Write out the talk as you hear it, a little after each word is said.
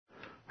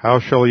How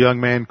shall a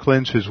young man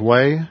cleanse his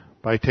way?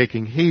 By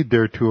taking heed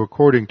thereto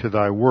according to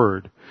thy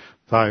word.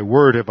 Thy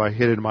word have I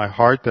hid in my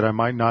heart, that I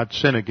might not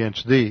sin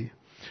against thee.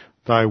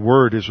 Thy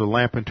word is a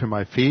lamp unto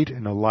my feet,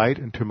 and a light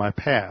unto my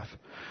path.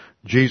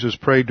 Jesus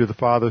prayed to the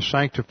Father,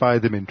 sanctify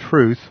them in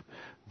truth.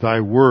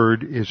 Thy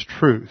word is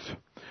truth.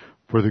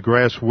 For the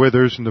grass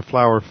withers and the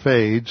flower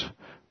fades,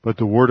 but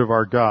the word of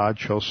our God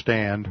shall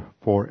stand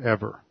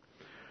forever.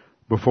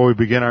 Before we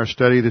begin our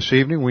study this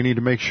evening, we need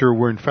to make sure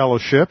we're in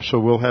fellowship, so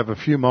we'll have a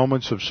few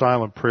moments of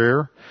silent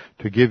prayer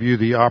to give you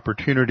the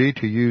opportunity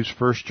to use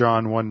 1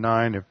 John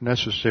 1:9 if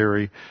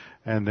necessary,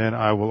 and then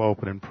I will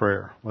open in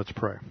prayer. Let's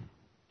pray.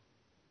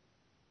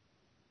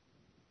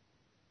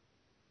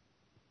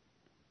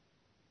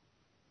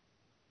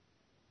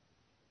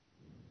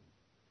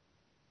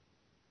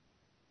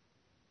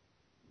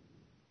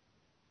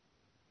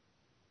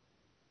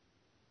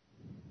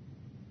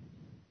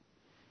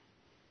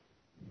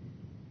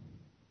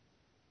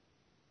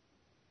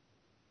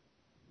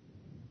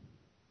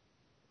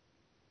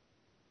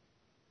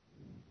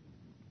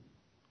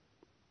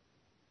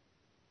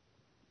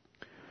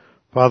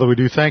 Father, we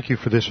do thank you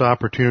for this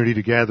opportunity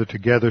to gather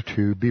together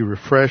to be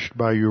refreshed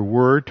by your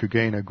word, to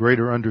gain a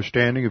greater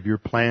understanding of your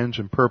plans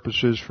and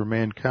purposes for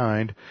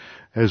mankind,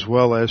 as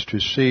well as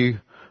to see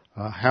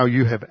how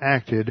you have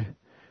acted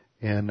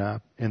in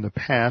the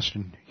past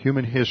in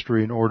human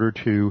history in order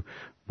to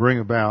bring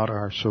about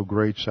our so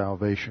great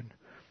salvation.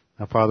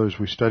 Now, Father, as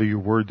we study your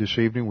word this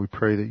evening, we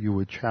pray that you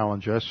would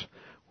challenge us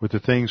with the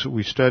things that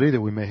we study,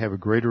 that we may have a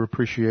greater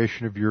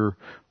appreciation of your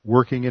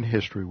working in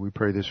history. We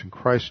pray this in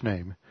Christ's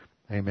name.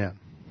 Amen.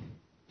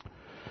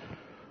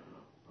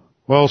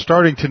 Well,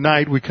 starting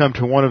tonight, we come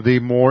to one of the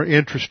more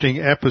interesting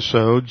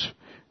episodes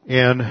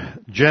in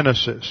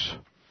Genesis,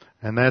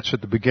 and that's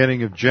at the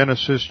beginning of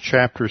Genesis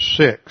chapter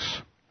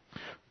 6.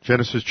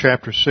 Genesis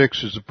chapter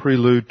 6 is a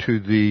prelude to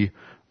the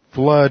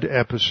flood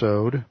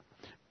episode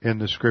in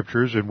the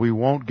scriptures, and we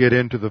won't get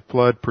into the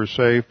flood per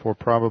se for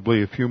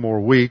probably a few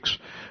more weeks,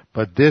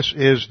 but this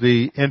is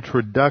the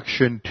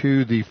introduction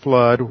to the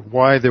flood,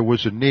 why there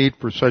was a need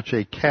for such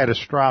a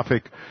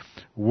catastrophic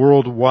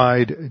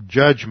worldwide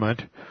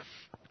judgment.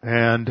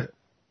 And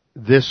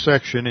this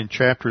section in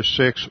chapter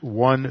 6,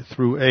 1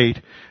 through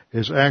 8,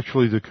 is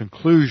actually the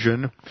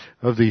conclusion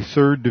of the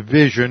third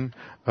division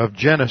of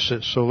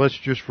Genesis. So let's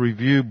just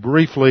review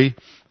briefly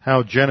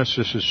how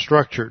Genesis is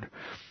structured.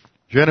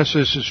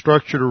 Genesis is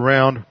structured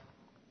around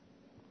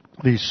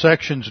these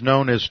sections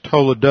known as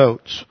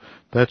toledotes.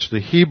 That's the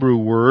Hebrew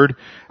word,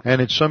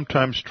 and it's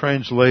sometimes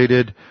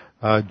translated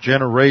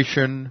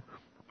generation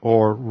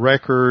or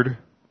record,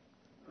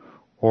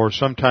 or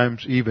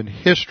sometimes even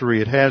history.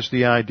 It has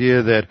the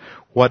idea that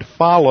what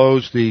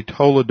follows the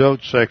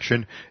Toledot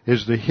section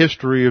is the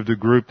history of the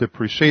group that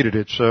preceded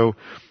it. So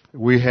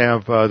we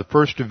have the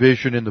first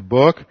division in the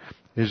book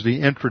is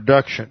the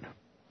introduction,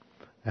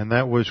 and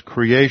that was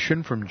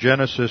creation from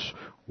Genesis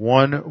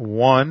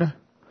 1:1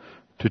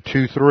 to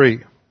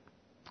 2:3.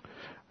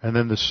 And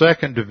then the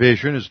second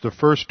division is the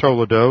first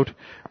Toledot,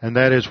 and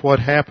that is what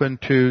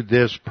happened to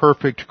this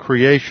perfect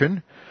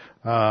creation,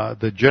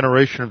 the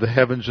generation of the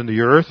heavens and the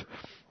earth.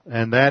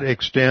 And that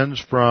extends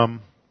from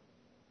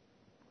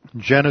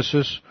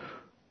Genesis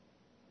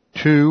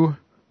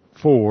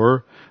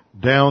 2:4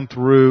 down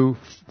through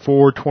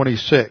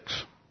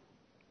 4:26.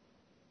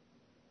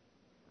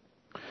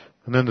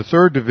 And then the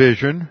third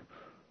division,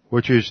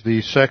 which is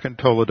the second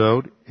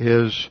Toledot,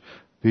 is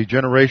the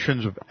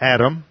generations of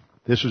Adam.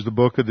 This is the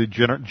book of the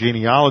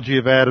genealogy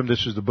of Adam.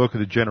 This is the book of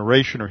the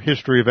generation or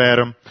history of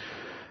Adam,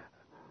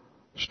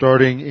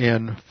 starting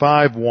in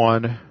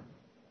 5:1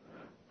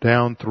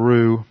 down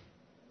through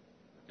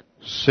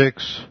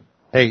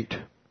 6:8.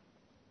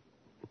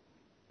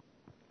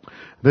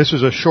 This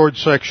is a short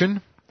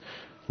section.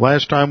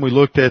 Last time we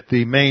looked at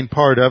the main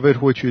part of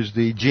it, which is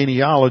the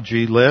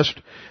genealogy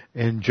list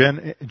in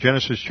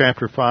Genesis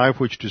chapter 5,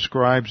 which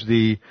describes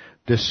the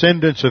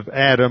descendants of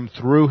Adam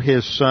through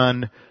his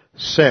son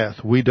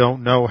Seth. We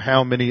don't know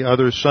how many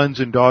other sons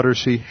and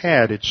daughters he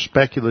had. It's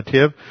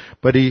speculative,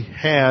 but he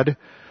had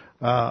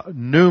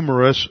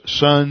numerous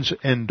sons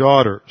and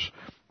daughters.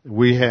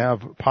 We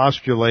have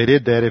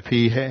postulated that if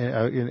he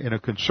had, in a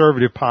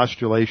conservative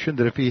postulation,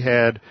 that if he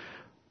had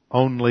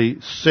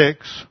only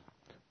 6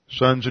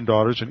 sons and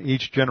daughters, and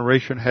each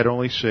generation had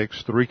only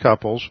 6, 3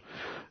 couples,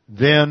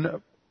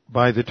 then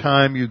by the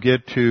time you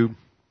get to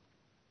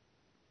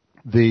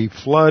the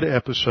flood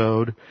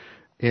episode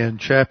in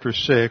chapter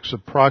 6,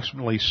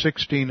 approximately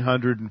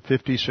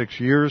 1,656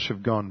 years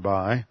have gone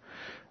by,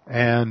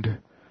 and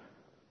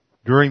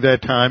during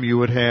that time you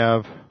would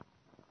have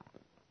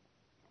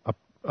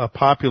a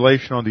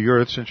population on the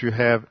earth, since you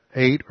have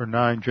 8 or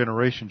 9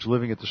 generations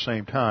living at the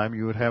same time,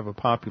 you would have a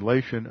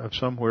population of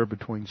somewhere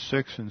between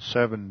 6 and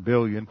 7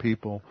 billion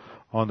people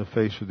on the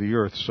face of the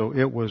earth. So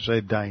it was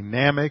a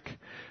dynamic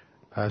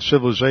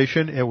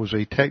civilization. It was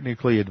a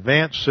technically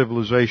advanced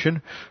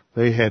civilization.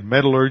 They had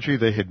metallurgy,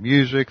 they had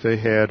music, they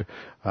had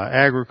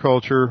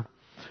agriculture,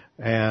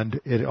 and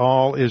it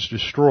all is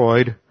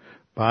destroyed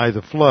by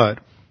the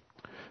flood.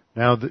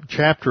 Now,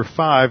 chapter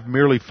 5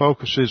 merely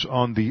focuses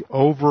on the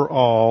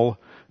overall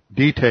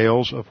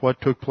details of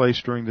what took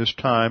place during this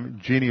time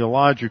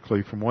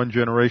genealogically from one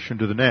generation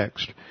to the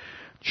next.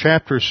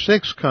 Chapter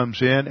 6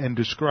 comes in and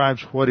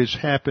describes what is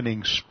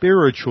happening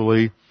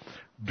spiritually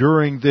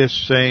during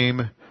this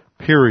same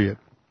period.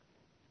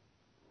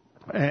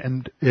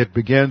 And it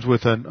begins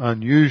with an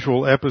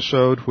unusual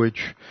episode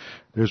which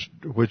has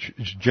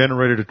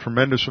generated a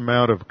tremendous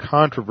amount of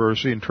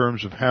controversy in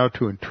terms of how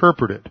to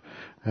interpret it.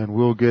 And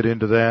we'll get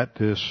into that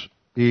this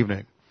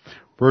evening.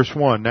 Verse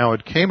 1, Now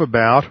it came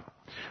about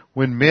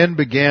when men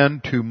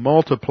began to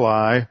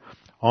multiply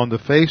on the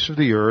face of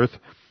the earth,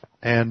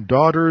 and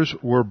daughters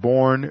were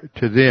born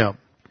to them.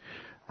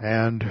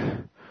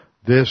 And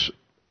this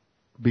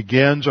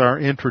begins our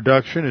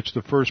introduction. It's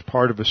the first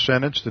part of a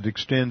sentence that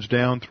extends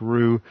down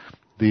through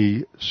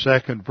the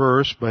second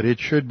verse, but it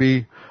should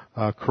be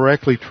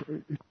correctly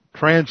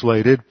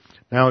translated.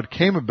 Now it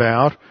came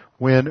about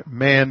when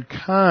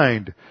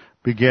mankind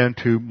began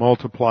to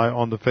multiply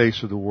on the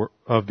face of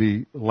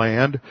the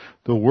land.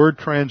 The word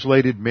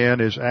translated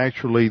men is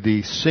actually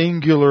the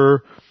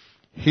singular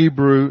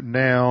Hebrew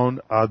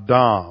noun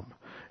Adam.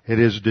 It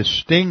is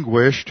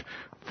distinguished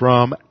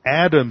from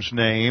Adam's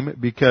name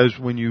because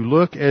when you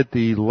look at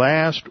the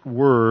last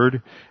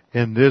word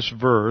in this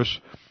verse,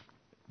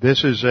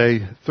 this is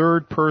a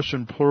third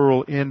person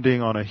plural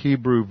ending on a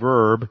Hebrew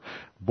verb,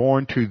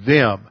 born to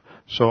them.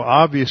 So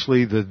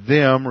obviously the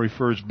them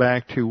refers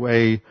back to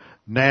a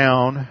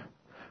noun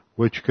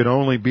which could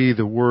only be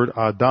the word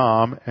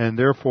Adam, and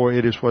therefore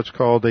it is what's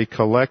called a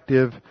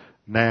collective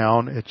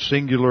noun. It's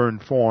singular in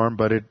form,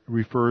 but it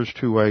refers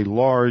to a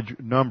large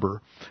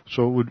number.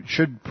 So it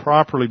should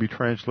properly be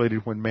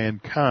translated when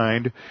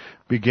mankind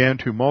began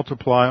to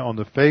multiply on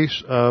the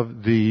face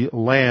of the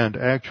land.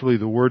 Actually,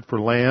 the word for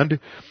land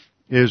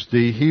is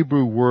the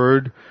Hebrew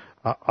word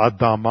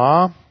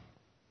Adamah,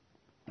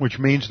 which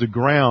means the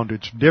ground.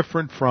 It's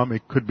different from,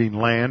 it could mean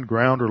land,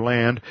 ground or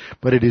land,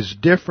 but it is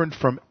different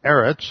from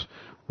eretz,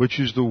 which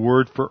is the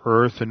word for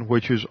earth and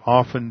which is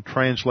often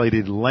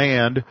translated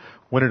land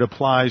when it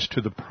applies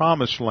to the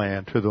promised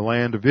land, to the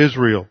land of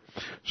Israel.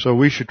 So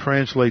we should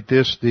translate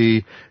this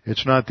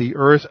it's not the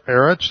earth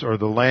eretz or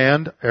the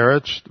land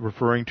eretz,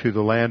 referring to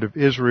the land of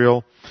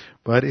Israel,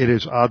 but it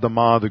is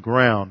Adamah, the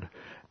ground.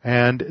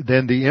 And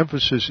then the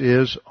emphasis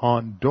is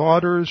on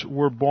daughters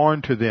were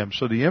born to them.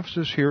 So the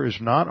emphasis here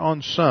is not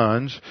on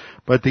sons,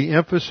 but the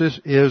emphasis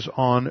is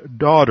on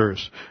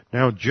daughters.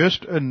 Now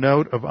just a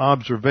note of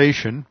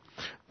observation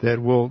that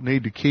we'll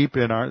need to keep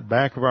in our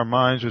back of our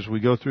minds as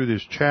we go through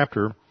this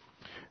chapter.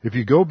 If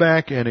you go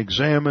back and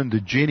examine the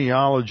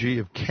genealogy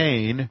of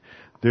Cain,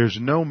 there's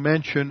no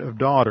mention of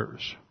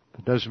daughters.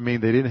 It doesn't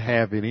mean they didn't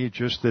have any,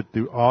 just that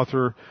the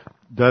author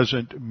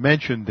doesn't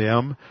mention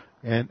them,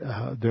 and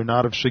they're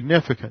not of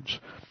significance.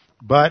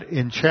 But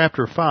in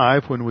chapter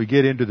 5, when we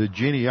get into the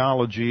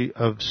genealogy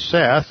of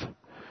Seth,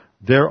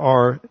 there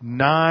are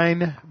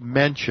 9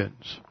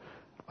 mentions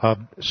of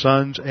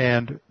sons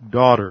and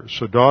daughters.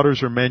 So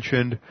daughters are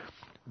mentioned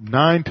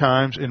 9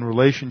 times in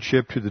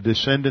relationship to the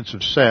descendants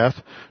of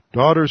Seth.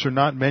 Daughters are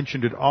not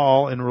mentioned at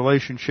all in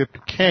relationship to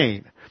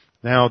Cain.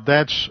 Now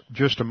that's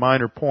just a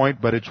minor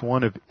point, but it's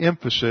one of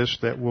emphasis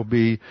that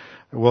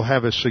will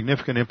have a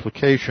significant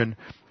implication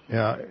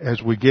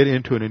as we get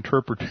into an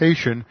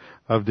interpretation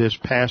of this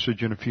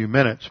passage in a few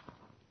minutes.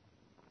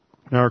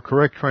 Now our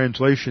correct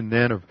translation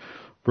then of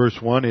verse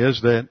 1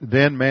 is that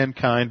then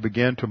mankind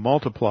began to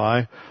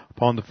multiply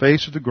upon the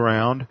face of the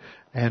ground,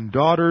 and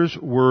daughters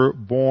were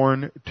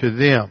born to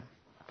them.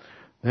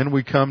 Then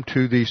we come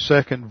to the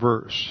second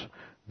verse,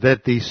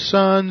 that the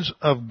sons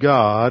of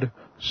God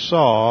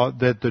saw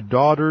that the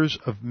daughters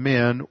of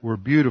men were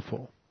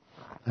beautiful,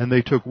 and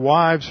they took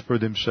wives for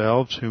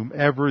themselves,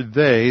 whomever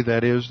they,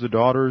 that is, the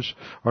daughters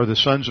or the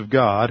sons of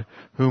God,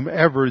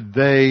 whomever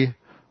they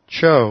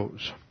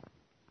chose.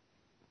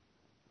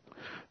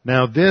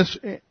 Now this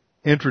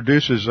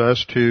introduces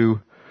us to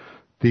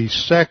the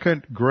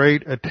second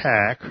great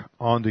attack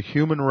on the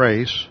human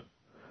race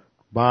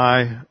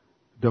by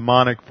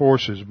demonic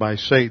forces, by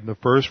Satan. The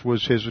first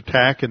was his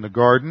attack in the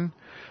garden.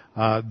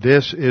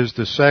 This is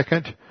the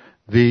second.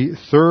 The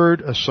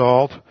third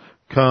assault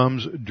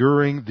comes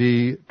during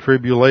the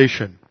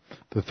tribulation.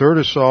 The third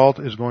assault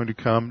is going to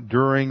come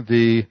during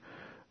the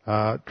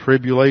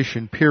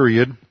tribulation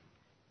period,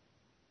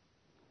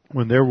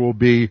 when there will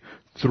be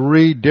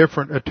 3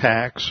 different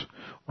attacks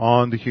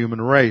on the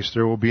human race.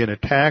 There will be an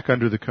attack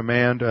under the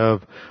command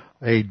of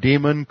a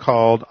demon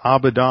called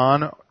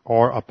Abaddon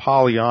or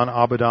Apollyon,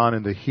 Abaddon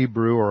in the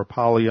Hebrew or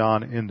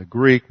Apollyon in the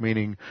Greek,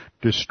 meaning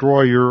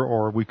destroyer,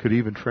 or we could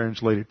even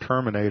translate it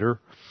terminator.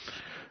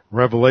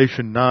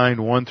 Revelation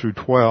 9, 1 through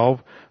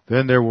 12.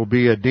 Then there will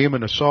be a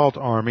demon assault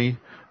army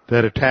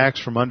that attacks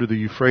from under the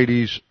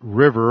Euphrates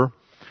River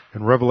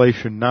in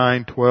Revelation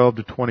 9, 12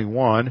 to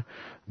 21.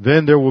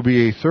 Then there will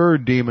be a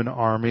third demon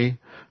army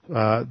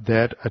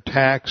that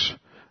attacks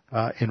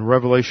in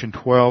Revelation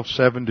 12,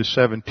 7 to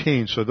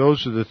 17. So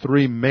those are the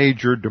 3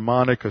 major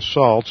demonic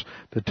assaults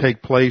that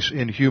take place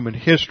in human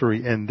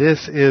history, and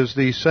this is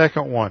the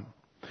second one.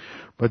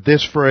 But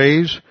this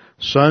phrase,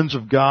 sons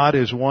of God,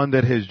 is one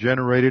that has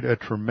generated a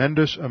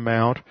tremendous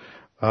amount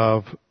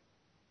of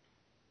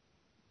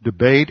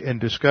debate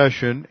and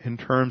discussion in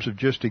terms of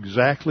just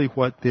exactly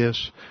what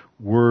this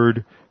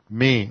word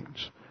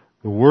means.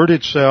 The word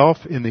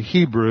itself in the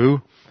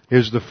Hebrew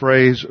is the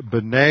phrase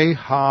B'nai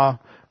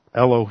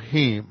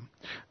Ha-Elohim.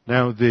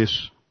 Now the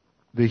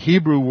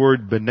Hebrew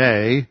word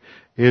B'nai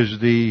is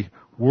the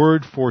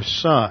word for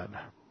son.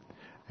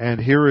 And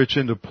here it's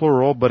in the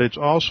plural, but it's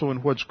also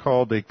in what's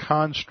called a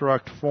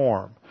construct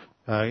form.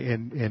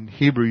 In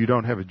Hebrew, you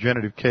don't have a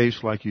genitive case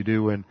like you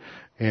do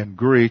in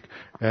Greek.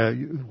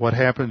 What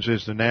happens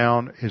is the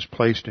noun is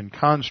placed in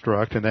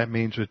construct, and that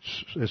means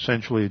it's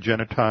essentially a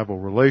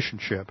genitival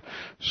relationship.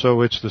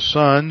 So it's the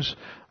sons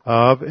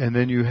of, and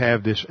then you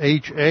have this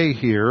HA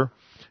here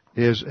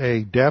is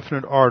a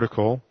definite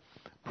article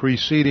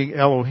preceding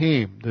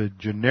Elohim, the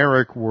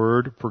generic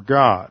word for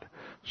God.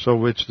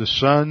 So it's the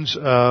sons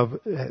of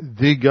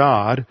the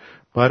God,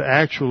 but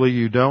actually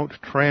you don't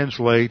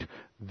translate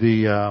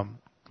the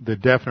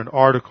definite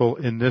article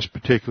in this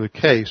particular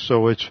case.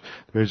 So it's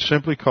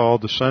simply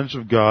called the sons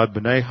of God,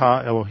 B'nai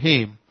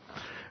Ha-Elohim.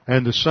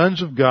 And the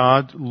sons of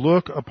God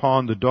look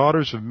upon the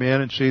daughters of men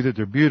and see that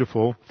they're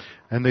beautiful,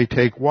 and they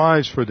take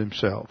wives for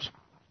themselves.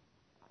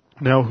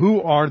 Now,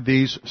 who are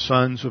these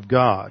sons of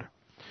God?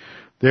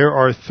 There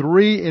are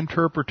three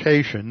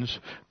interpretations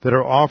that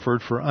are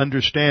offered for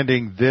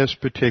understanding this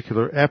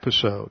particular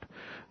episode.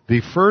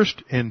 The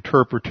first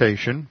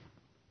interpretation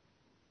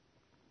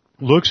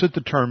looks at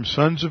the term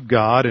sons of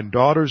God and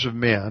daughters of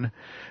men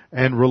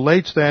and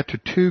relates that to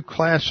two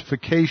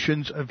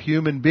classifications of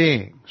human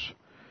beings.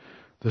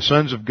 The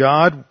sons of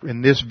God,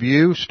 in this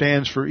view,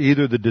 stands for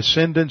either the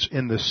descendants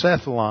in the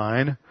Seth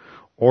line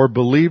or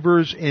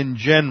believers in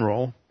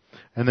general,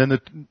 and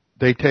then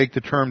they take the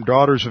term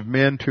daughters of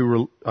men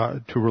to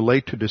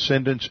relate to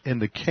descendants in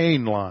the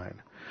Cain line.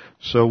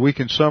 So we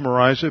can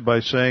summarize it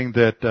by saying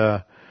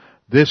that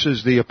this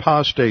is the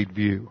apostate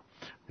view.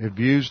 It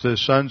views the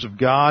sons of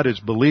God as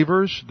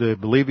believers. The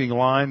believing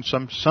line,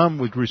 some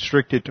would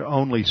restrict it to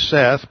only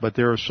Seth, but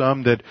there are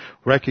some that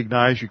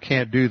recognize you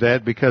can't do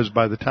that because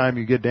by the time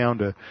you get down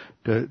to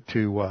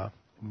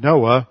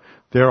Noah,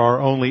 there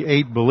are only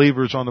 8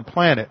 believers on the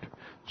planet.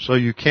 So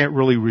you can't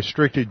really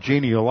restrict it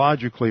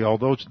genealogically,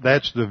 although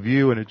that's the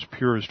view in its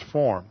purest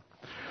form.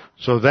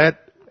 So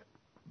that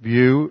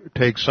view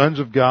takes sons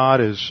of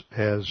God as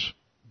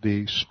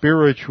the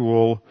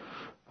spiritual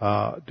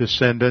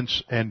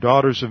descendants, and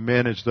daughters of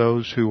men as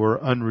those who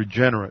are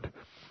unregenerate.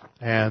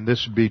 And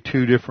this would be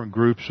two different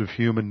groups of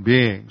human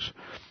beings.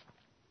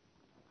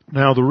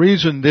 Now, the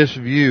reason this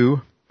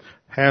view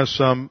has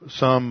some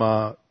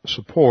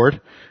support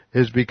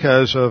is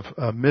because of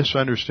a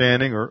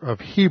misunderstanding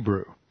of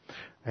Hebrew.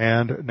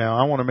 And now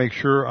I want to make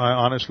sure I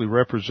honestly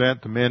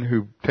represent the men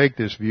who take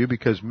this view,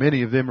 because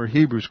many of them are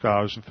Hebrew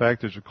scholars. In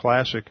fact, there's a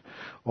classic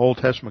Old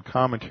Testament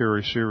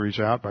commentary series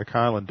out by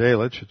Keil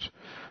Delitzsch.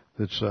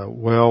 It's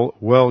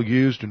well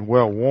used and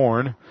well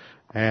worn,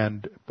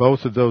 and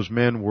both of those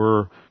men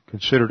were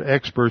considered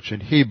experts in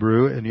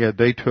Hebrew, and yet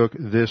they took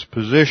this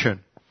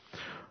position.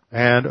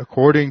 And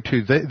according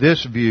to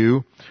this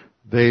view,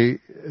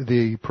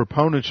 the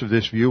proponents of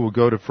this view will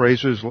go to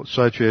phrases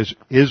such as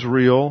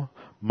Israel,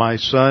 my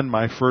son,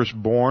 my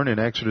firstborn, in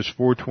Exodus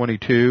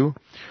 4:22.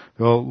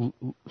 They'll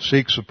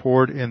seek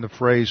support in the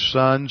phrase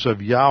sons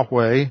of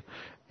Yahweh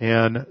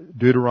in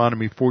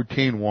Deuteronomy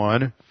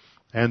 14:1,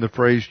 and the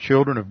phrase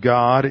children of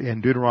God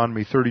in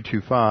Deuteronomy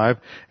 32:5,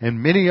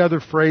 and many other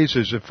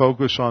phrases that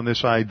focus on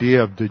this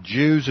idea of the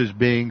Jews as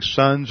being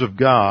sons of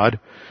God.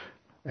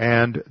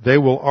 And they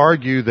will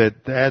argue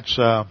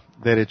that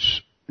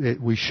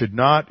we should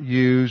not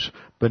use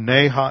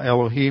B'nai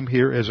Ha-Elohim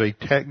here as a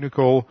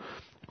technical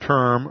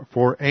term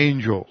for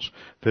angels,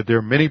 that there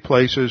are many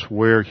places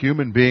where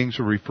human beings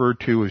are referred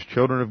to as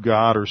children of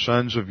God or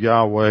sons of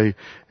Yahweh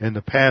in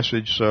the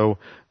passage, so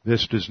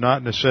this does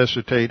not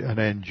necessitate an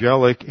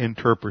angelic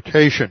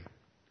interpretation.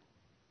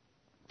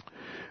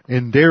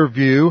 In their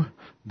view,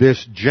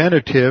 this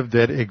genitive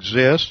that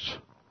exists,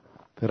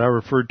 that I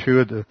referred to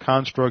at the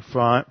construct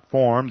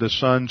form, the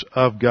sons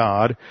of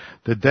God,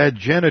 that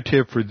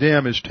genitive for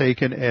them is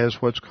taken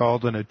as what's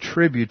called an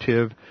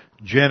attributive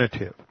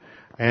genitive.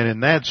 And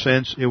in that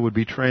sense, it would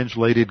be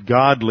translated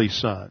godly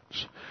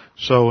sons.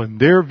 So in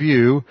their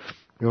view,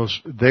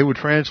 they would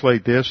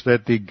translate this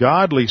that the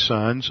godly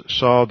sons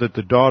saw that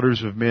the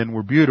daughters of men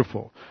were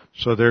beautiful.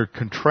 So they're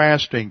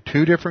contrasting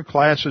two different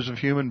classes of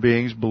human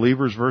beings,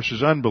 believers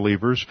versus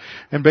unbelievers.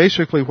 And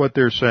basically what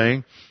they're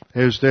saying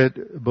is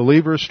that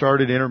believers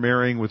started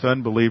intermarrying with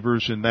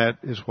unbelievers, and that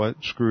is what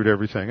screwed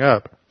everything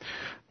up.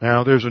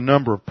 Now, there's a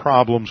number of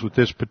problems with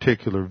this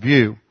particular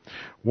view.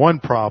 One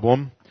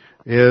problem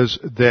is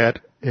that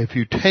if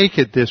you take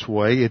it this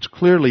way, it's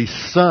clearly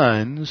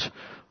sons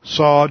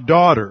saw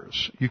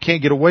daughters. You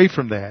can't get away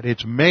from that.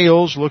 It's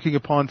males looking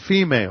upon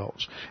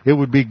females. It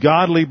would be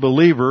godly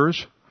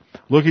believers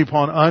looking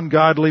upon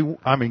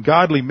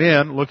godly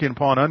men looking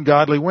upon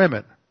ungodly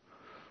women.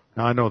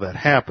 Now I know that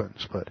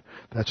happens, but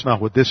that's not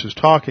what this is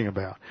talking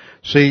about.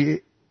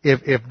 See,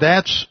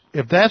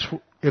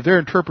 if their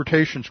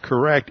interpretation's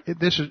correct,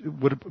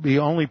 would be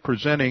only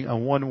presenting a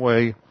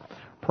one-way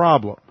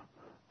problem,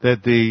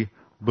 that the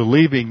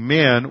believing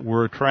men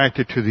were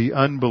attracted to the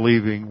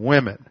unbelieving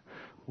women.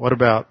 What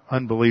about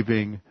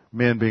unbelieving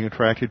men being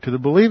attracted to the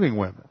believing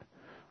women?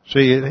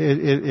 See,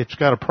 it's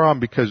got a problem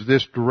because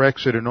this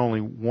directs it in only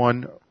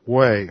one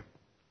way.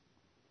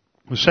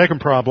 The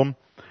second problem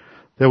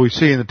that we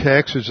see in the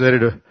text is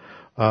that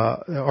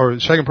the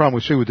second problem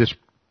we see with this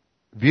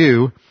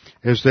view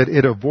is that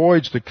it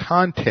avoids the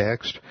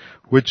context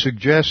which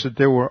suggests that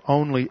there were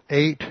only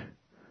 8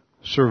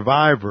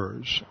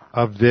 survivors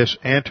of this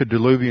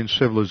antediluvian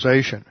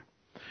civilization.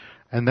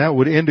 And that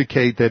would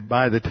indicate that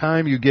by the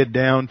time you get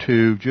down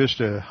to just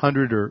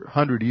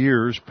 100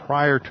 years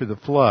prior to the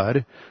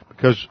flood,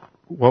 because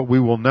what we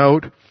will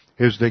note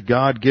is that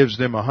God gives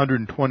them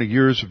 120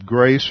 years of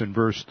grace in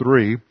verse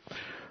 3,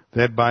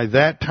 that by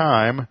that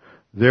time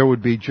there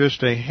would be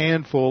just a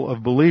handful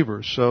of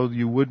believers. So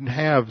you wouldn't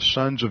have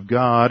sons of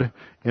God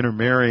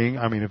intermarrying.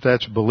 I mean, if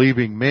that's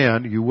believing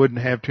men, you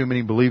wouldn't have too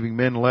many believing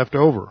men left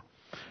over.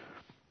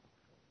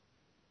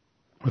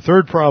 The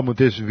third problem with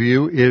this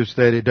view is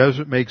that it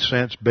doesn't make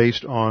sense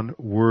based on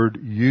word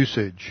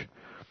usage.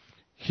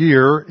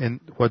 Here, and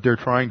what they're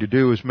trying to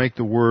do is make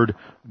the word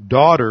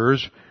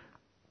daughters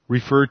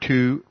refer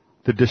to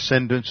the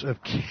descendants of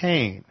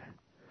Cain.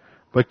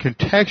 But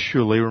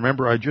contextually,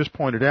 remember I just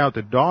pointed out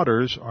that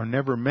daughters are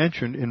never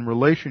mentioned in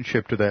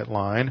relationship to that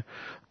line.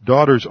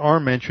 Daughters are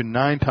mentioned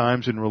 9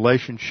 times in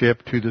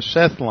relationship to the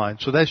Seth line.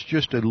 So that's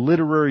just a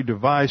literary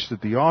device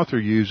that the author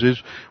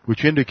uses,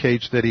 which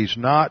indicates that he's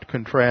not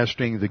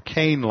contrasting the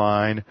Cain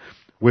line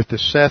with the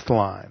Seth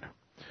line.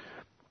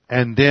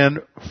 And then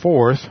a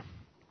fourth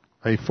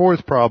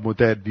problem with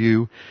that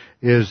view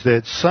is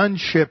that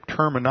sonship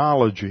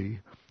terminology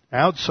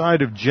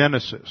outside of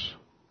Genesis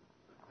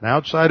and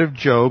outside of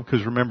Job,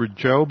 because remember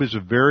Job is a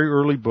very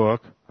early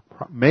book,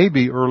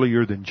 maybe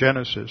earlier than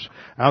Genesis.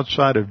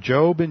 Outside of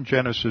Job and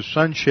Genesis,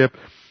 sonship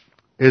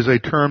is a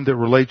term that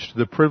relates to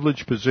the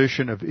privileged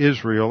position of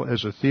Israel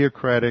as a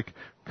theocratic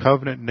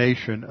covenant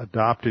nation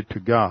adopted to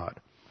God.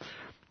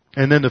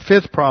 And then the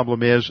fifth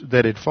problem is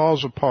that it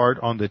falls apart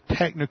on the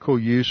technical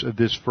use of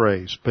this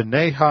phrase.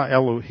 B'nai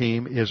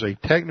ha-Elohim is a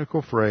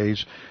technical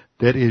phrase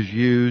that is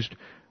used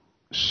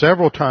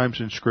several times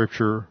in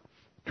Scripture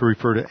to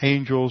refer to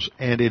angels,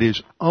 and it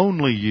is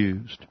only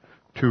used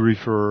to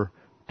refer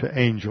to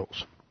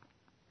angels.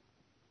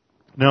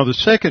 Now the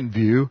second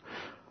view,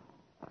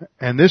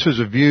 and this is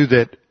a view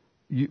that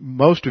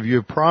most of you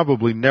have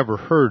probably never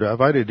heard of.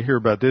 I didn't hear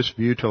about this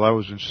view till I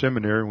was in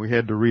seminary, and we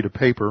had to read a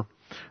paper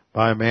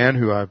by a man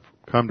who I've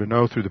come to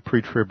know through the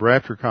Pre-Trib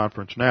Rapture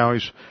Conference now.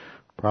 He's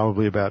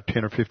probably about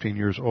 10 or 15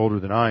 years older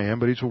than I am,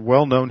 but he's a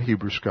well-known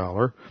Hebrew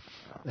scholar.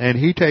 And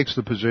he takes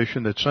the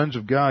position that sons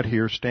of God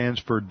here stands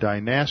for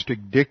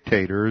dynastic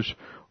dictators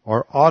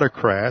or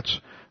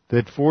autocrats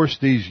that forced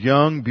these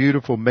young,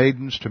 beautiful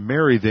maidens to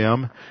marry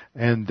them,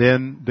 and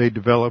then they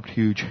developed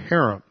huge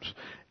harems.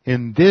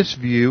 In this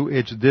view,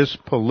 it's this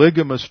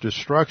polygamous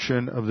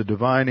destruction of the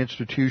divine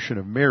institution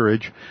of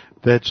marriage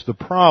that's the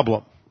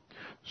problem.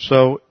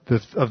 So,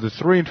 of the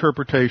 3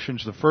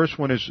 interpretations, the first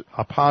one is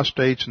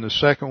apostates and the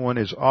second one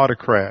is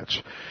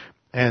autocrats.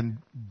 And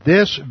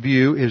this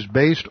view is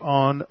based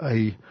on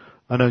an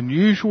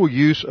unusual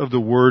use of the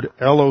word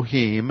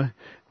Elohim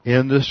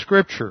in the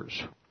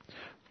Scriptures.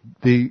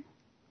 The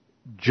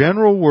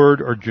general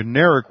word or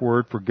generic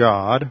word for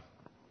God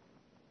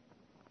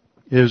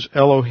is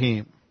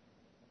Elohim.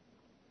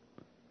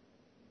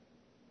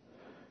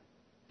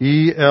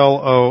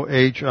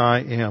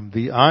 E-L-O-H-I-M.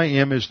 The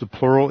I-M is the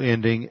plural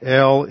ending.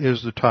 El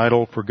is the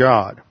title for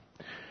God.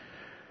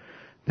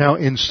 Now,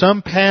 in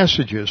some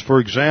passages, for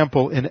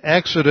example, in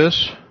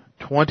Exodus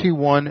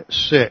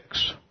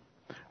 21:6,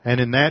 and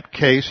in that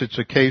case, it's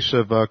a case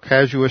of a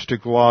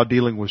casuistic law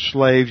dealing with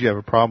slaves. You have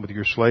a problem with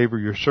your slave or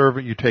your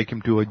servant, you take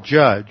him to a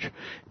judge.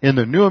 In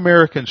the New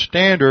American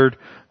Standard,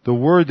 the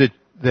word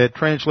that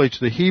translates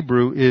the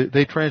Hebrew,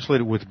 they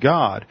translate it with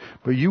God.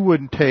 But you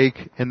wouldn't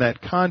take, in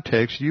that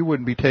context, you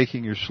wouldn't be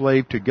taking your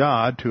slave to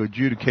God to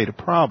adjudicate a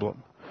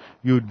problem.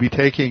 You would be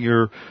taking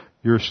your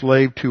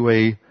slave to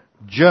a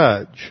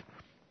judge.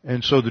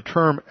 And so the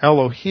term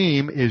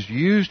Elohim is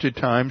used at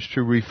times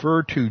to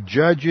refer to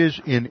judges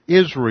in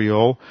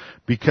Israel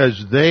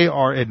because they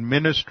are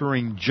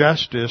administering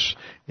justice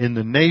in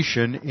the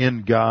nation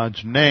in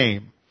God's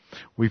name.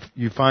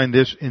 You find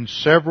this in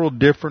several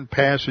different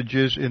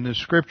passages in the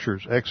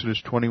Scriptures.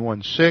 Exodus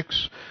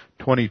 21:6,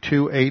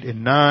 22:8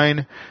 and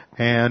 9,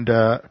 and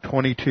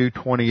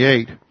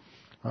 22:28.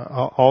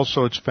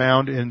 Also it's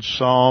found in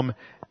Psalm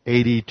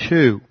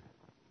 82.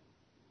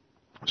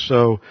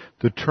 So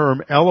the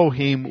term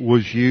Elohim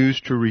was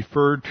used to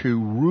refer to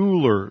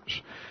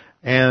rulers.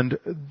 And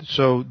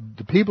so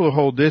the people who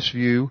hold this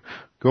view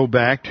go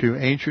back to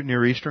ancient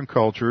Near Eastern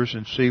cultures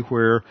and see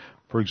where,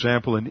 for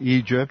example, in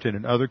Egypt and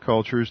in other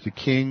cultures, the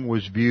king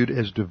was viewed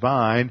as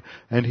divine,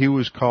 and he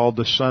was called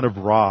the son of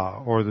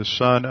Ra, or the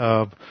son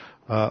of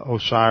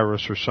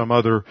Osiris, or some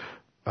other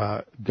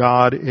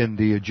god in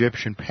the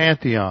Egyptian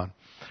pantheon.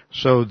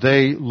 So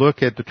they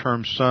look at the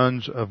term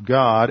sons of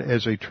God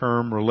as a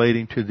term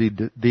relating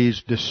to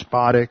these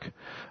despotic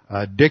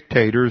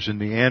dictators in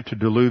the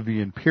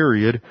antediluvian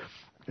period,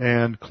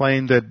 and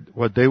claim that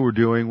what they were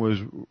doing was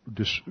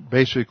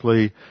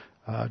basically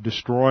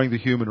destroying the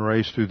human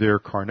race through their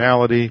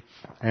carnality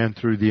and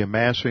through the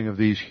amassing of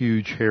these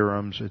huge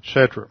harems,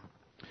 etc.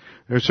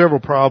 There are several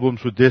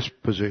problems with this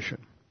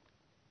position.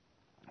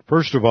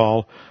 First of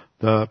all,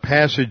 the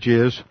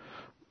passages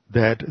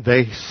that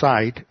they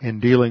cite in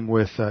dealing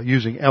with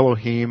using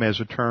Elohim as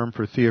a term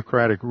for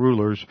theocratic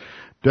rulers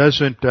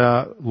doesn't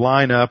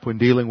line up when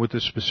dealing with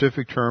the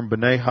specific term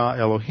B'nai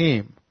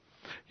Ha-Elohim.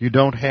 You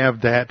don't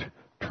have that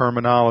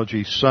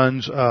terminology,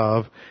 sons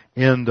of,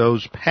 in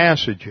those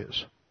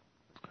passages.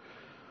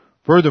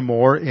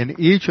 Furthermore, in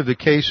each of the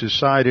cases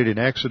cited in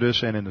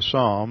Exodus and in the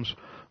Psalms,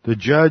 the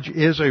judge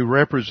is a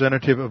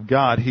representative of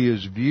God. He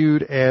is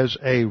viewed as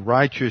a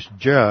righteous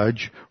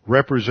judge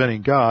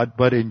representing God,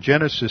 but in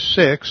Genesis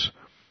 6,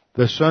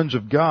 the sons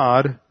of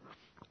God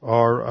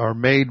are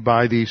made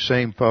by these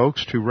same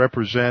folks to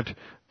represent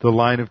the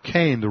line of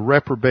Cain, the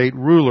reprobate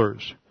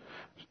rulers,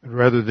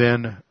 rather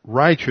than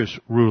righteous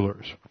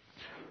rulers.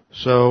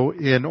 So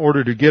in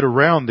order to get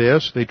around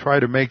this, they try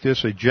to make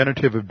this a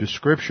genitive of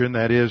description,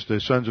 that is,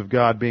 the sons of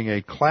God being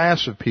a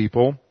class of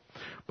people,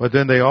 but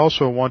then they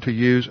also want to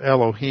use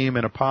Elohim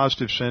in a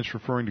positive sense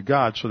referring to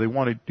God, so they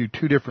want to do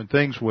two different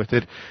things with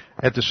it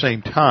at the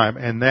same time,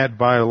 and that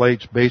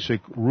violates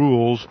basic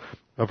rules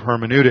of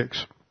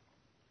hermeneutics.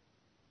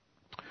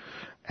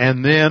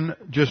 And then,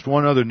 just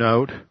one other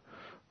note,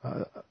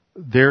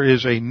 there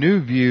is a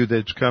new view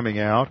that's coming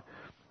out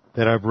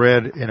that I've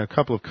read in a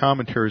couple of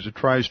commentaries that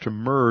tries to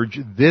merge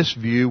this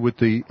view with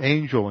the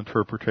angel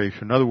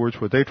interpretation. In other words,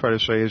 what they try to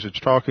say is it's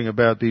talking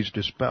about these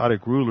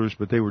despotic rulers,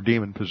 but they were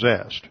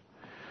demon-possessed.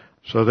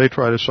 So they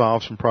try to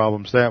solve some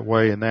problems that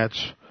way, and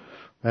that's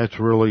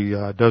really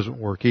doesn't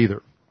work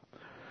either.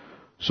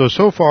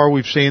 So far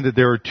we've seen that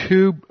there are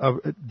two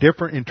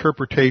different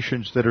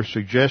interpretations that are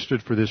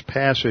suggested for this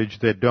passage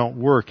that don't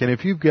work. And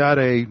if you've got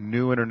a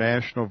New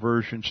International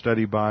Version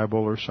study Bible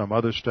or some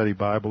other study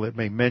Bible, it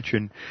may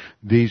mention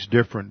these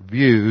different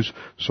views.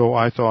 So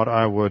I thought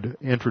I would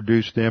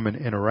introduce them and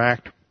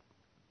interact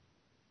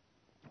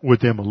with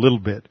them a little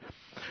bit.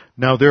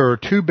 Now there are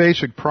two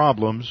basic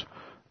problems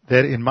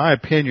that, in my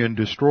opinion,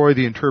 destroy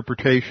the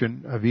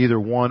interpretation of either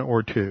one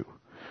or two.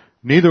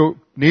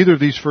 Neither of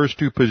these first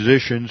two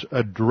positions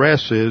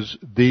addresses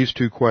these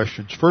two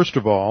questions. First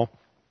of all,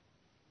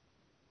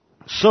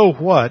 so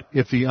what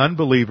if the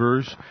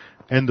unbelievers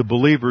and the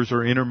believers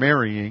are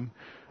intermarrying?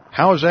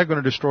 How is that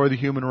going to destroy the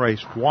human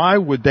race? Why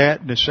would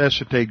that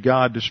necessitate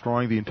God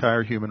destroying the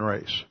entire human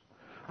race?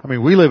 I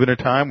mean, we live in a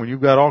time when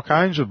you've got all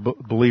kinds of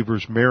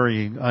believers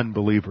marrying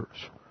unbelievers.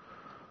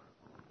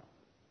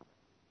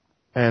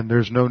 And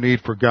there's no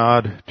need for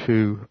God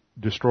to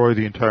destroy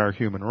the entire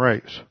human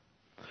race.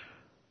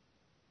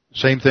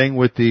 Same thing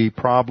with the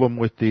problem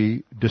with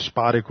the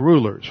despotic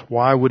rulers.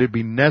 Why would it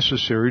be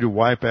necessary to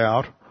wipe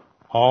out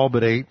all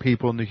but 8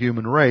 people in the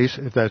human race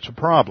if that's a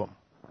problem?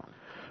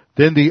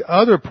 Then the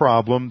other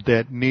problem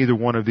that neither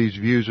one of these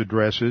views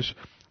addresses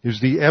is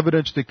the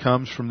evidence that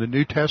comes from the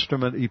New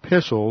Testament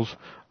epistles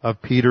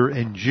of Peter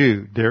and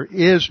Jude. There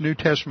is New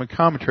Testament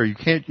commentary. You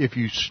can't, if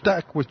you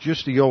stuck with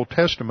just the Old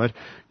Testament,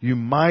 you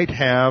might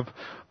have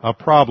a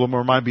problem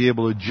or might be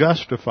able to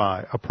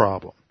justify a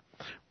problem.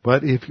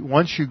 But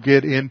once you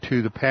get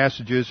into the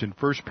passages in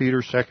 1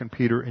 Peter, 2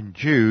 Peter, and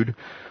Jude,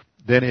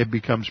 then it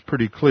becomes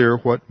pretty clear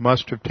what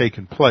must have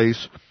taken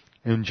place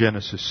in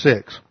Genesis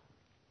 6.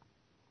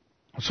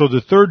 So the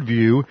third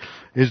view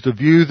is the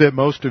view that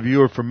most of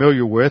you are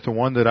familiar with, and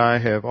one that I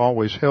have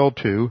always held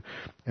to,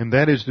 and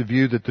that is the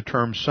view that the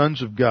term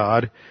sons of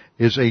God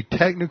is a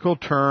technical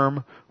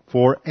term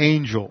for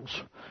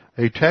angels.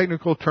 A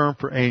technical term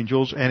for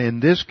angels, and in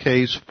this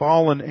case,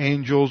 fallen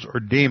angels or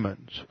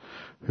demons,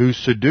 who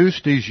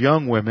seduced these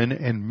young women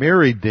and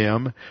married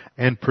them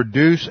and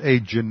produce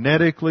a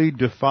genetically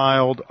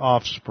defiled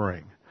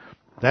offspring.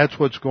 That's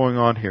what's going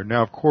on here.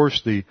 Now, of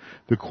course, the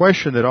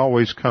question that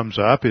always comes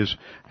up is,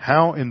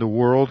 how in the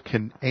world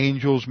can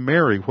angels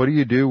marry? What do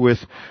you do with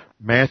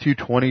Matthew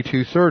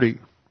 22:30?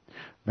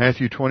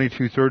 Matthew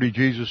 22:30,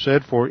 Jesus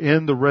said, "For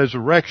in the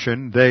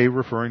resurrection they,"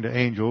 referring to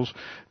angels,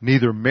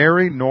 "neither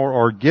marry nor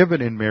are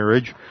given in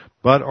marriage,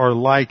 but are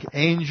like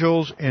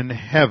angels in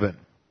heaven."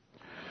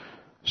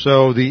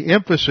 So the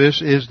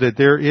emphasis is that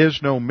there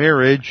is no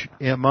marriage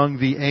among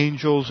the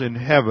angels in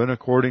heaven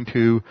according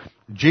to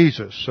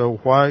Jesus. So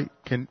what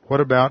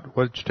about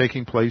what's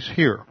taking place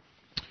here?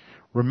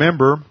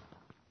 Remember,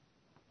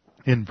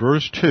 in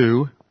verse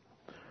 2,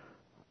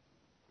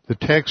 the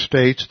text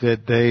states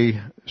that they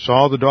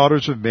saw the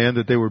daughters of men,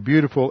 that they were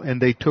beautiful, and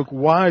they took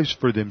wives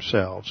for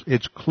themselves.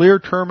 It's clear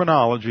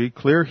terminology,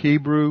 clear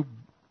Hebrew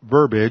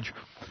verbiage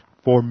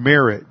for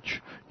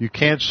marriage. You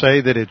can't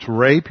say that it's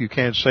rape. You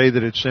can't say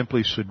that it's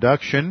simply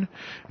seduction.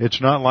 It's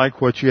not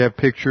like what you have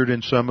pictured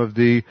in some of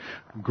the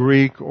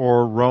Greek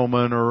or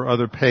Roman or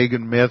other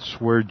pagan myths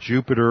where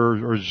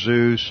Jupiter or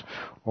Zeus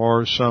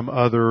or some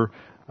other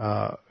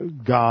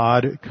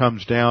god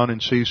comes down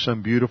and sees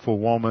some beautiful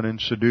woman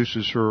and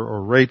seduces her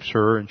or rapes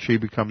her, and she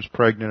becomes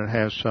pregnant and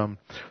has some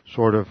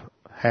sort of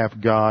half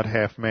god,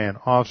 half man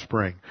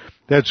offspring.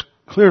 That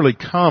clearly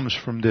comes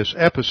from this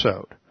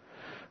episode.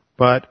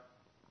 But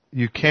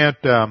you can't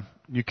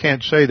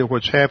say that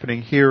what's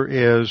happening here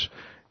is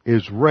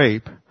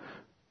rape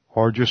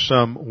or just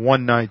some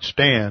one night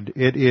stand.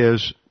 It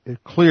is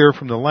clear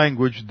from the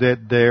language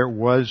that there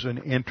was an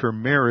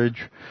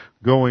intermarriage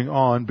going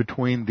on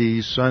between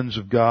these sons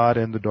of God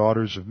and the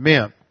daughters of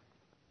men.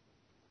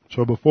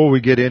 So before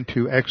we get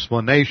into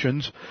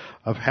explanations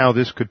of how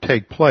this could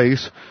take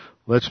place,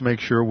 let's make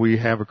sure we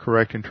have a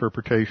correct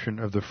interpretation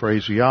of the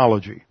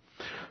phraseology.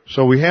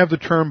 So we have the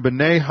term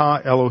B'nai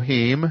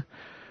Ha-Elohim,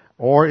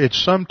 or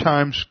it's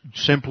sometimes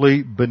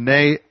simply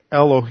B'nai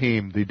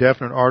Elohim. The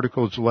definite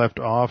article is left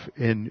off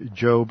in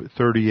Job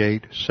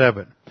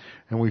 38:7.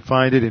 And we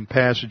find it in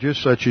passages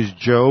such as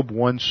Job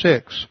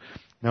 1:6.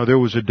 Now there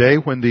was a day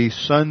when the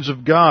sons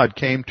of God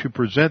came to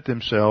present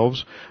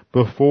themselves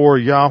before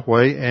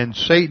Yahweh, and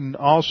Satan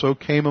also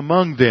came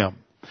among them.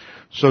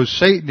 So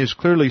Satan is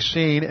clearly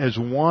seen as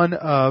one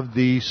of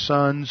the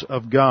sons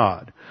of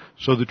God.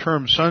 So the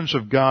term sons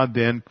of God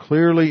then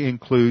clearly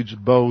includes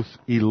both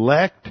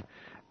elect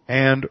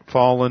and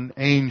fallen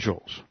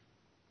angels.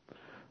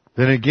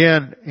 Then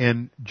again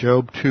in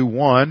Job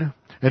 2:1,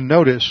 and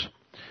notice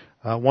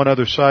one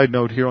other side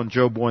note here on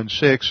Job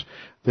 1:6,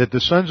 that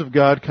the sons of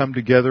God come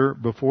together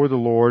before the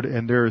Lord,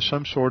 and there is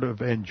some sort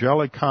of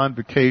angelic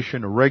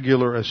convocation, a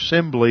regular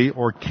assembly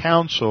or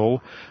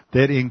council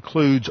that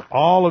includes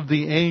all of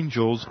the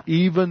angels,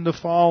 even the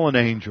fallen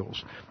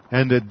angels,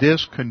 and that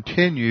this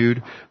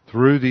continued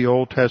through the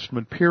Old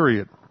Testament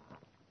period.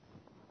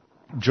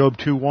 Job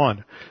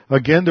 2:1.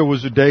 Again, there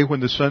was a day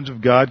when the sons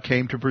of God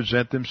came to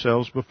present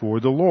themselves before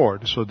the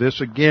Lord. So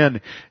this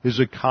again is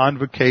a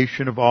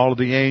convocation of all of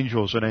the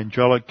angels, an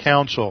angelic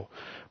council.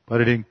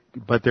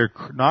 But they're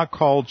not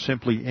called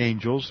simply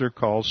angels, they're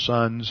called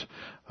sons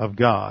of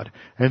God.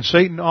 And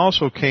Satan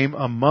also came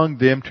among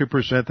them to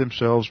present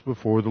themselves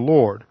before the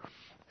Lord.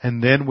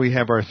 And then we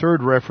have our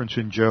third reference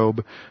in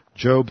Job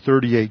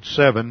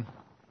 38:7,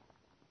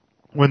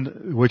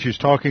 which is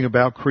talking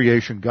about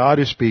creation. God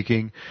is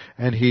speaking,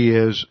 and he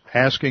is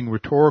asking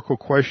rhetorical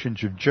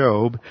questions of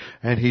Job,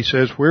 and he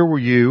says, "Where were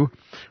you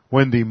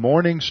when the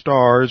morning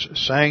stars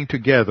sang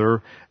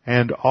together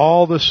and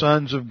all the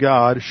sons of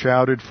God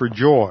shouted for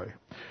joy?"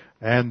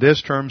 And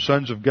this term,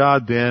 sons of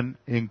God, then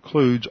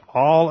includes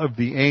all of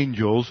the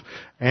angels,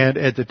 and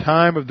at the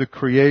time of the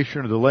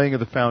creation or the laying of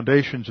the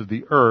foundations of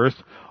the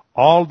earth,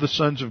 all the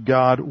sons of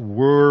God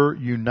were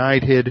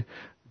united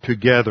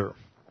together.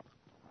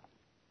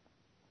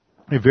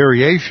 A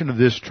variation of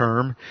this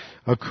term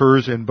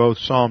occurs in both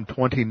Psalm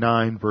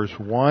 29 verse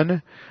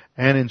 1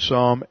 and in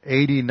Psalm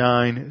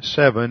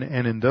 89:7,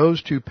 and in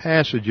those two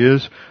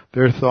passages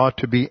they're thought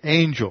to be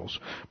angels.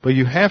 But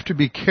you have to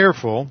be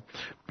careful,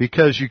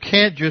 because you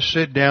can't just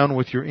sit down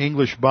with your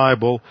English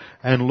Bible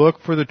and look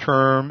for the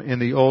term in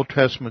the Old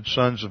Testament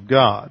sons of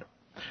God.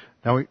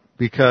 Now,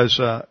 because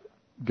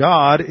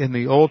God in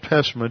the Old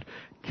Testament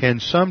can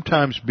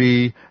sometimes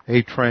be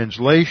a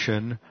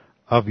translation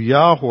of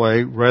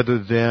Yahweh rather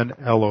than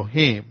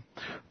Elohim.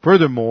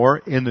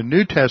 Furthermore, in the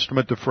New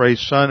Testament, the phrase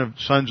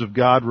sons of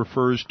God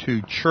refers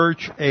to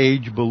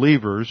church-age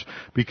believers,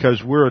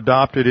 because we're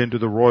adopted into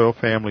the royal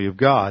family of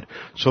God.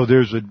 So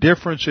there's a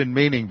difference in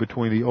meaning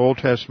between the Old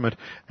Testament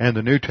and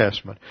the New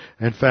Testament.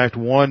 In fact,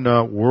 one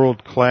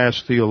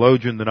world-class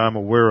theologian that I'm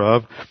aware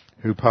of,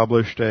 who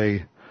published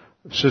a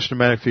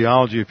systematic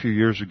theology a few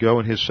years ago,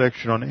 in his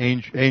section on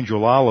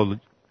angelology,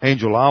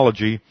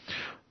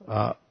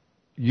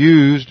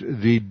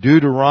 used the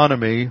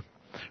Deuteronomy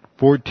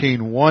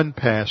 14:1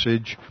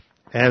 passage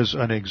as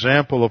an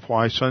example of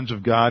why sons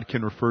of God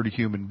can refer to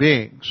human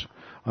beings.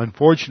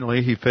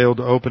 Unfortunately, he failed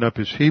to open up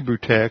his Hebrew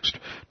text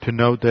to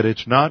note that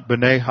it's not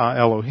B'nai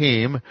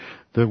Ha-Elohim.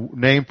 The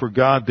name for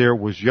God there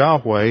was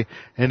Yahweh,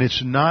 and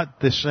it's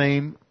not the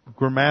same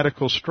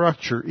grammatical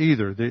structure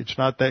either. It's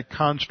not that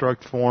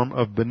construct form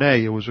of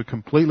B'nai. It was a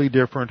completely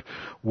different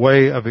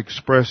way of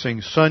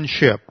expressing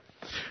sonship.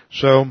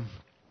 So,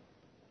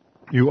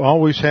 you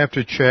always have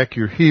to check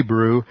your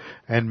Hebrew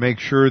and make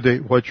sure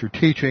that what you're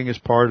teaching is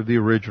part of the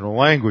original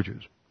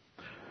languages.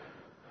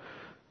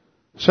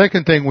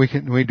 Second thing we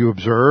need to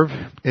observe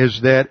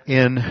is that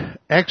in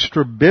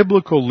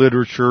extra-biblical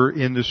literature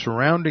in the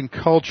surrounding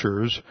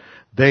cultures,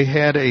 they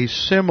had a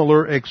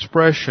similar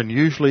expression.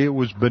 Usually it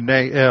was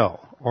B'nai El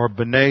or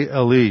B'nai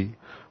Eli,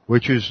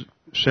 which is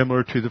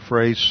similar to the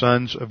phrase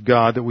sons of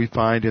God that we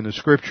find in the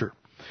Scripture.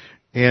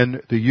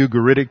 In the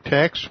Ugaritic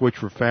texts,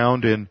 which were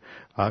found in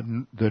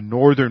the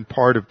northern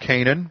part of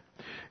Canaan,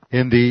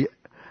 in the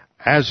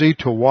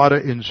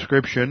Azitawada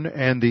inscription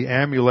and the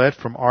amulet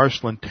from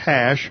Arslan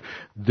Tash,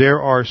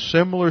 there are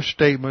similar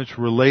statements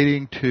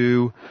relating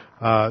to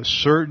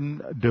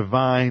certain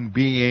divine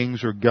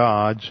beings or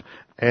gods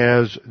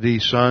as the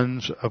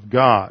sons of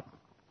God.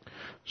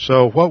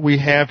 So what we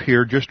have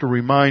here, just a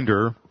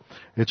reminder,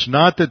 it's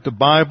not that the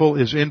Bible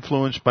is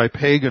influenced by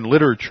pagan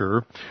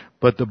literature,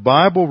 but the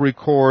Bible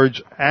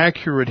records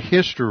accurate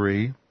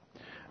history,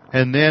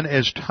 and then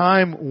as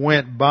time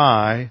went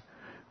by,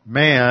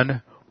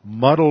 man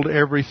muddled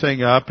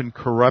everything up and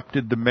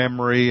corrupted the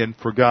memory and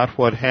forgot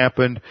what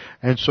happened.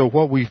 And so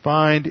what we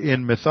find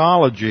in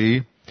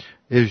mythology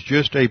is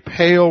just a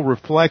pale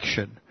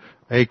reflection,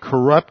 a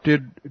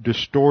corrupted,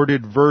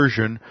 distorted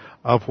version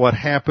of what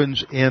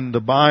happens in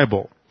the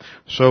Bible.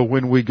 So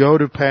when we go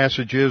to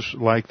passages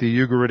like the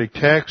Ugaritic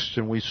text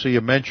and we see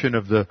a mention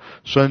of the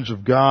sons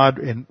of God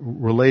in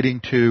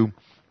relating to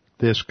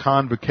this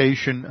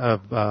convocation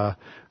of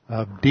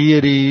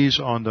deities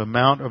on the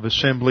Mount of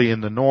Assembly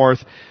in the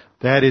north,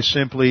 that is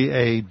simply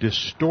a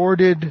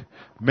distorted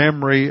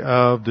memory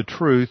of the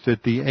truth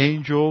that the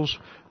angels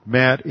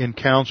met in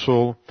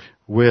council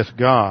with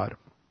God.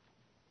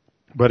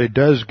 But it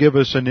does give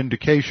us an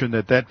indication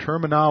that that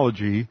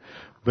terminology,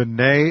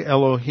 B'nai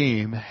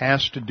Elohim,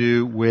 has to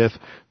do with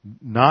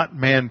not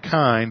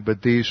mankind,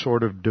 but these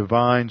sort of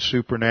divine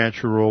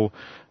supernatural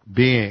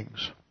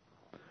beings.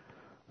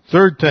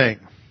 Third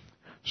thing,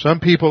 some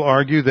people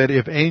argue that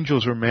if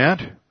angels are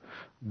meant,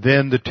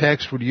 then the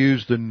text would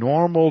use the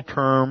normal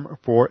term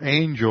for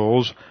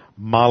angels,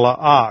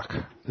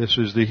 mala'ach. This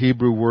is the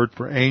Hebrew word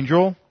for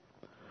angel.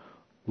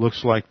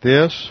 Looks like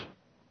this.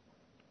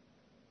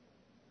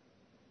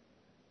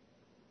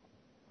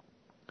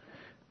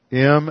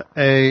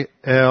 M-A-L-A-K.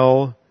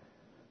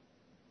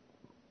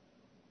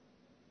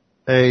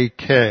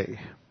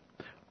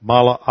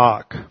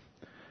 Mala'ach.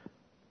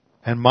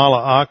 And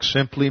mala'ach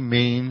simply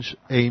means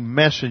a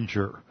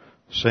messenger.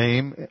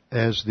 Same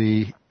as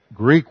the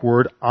Greek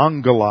word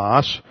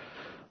angelos,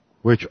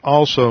 which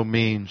also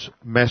means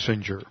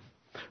messenger.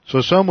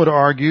 So some would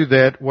argue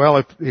that, well,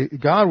 if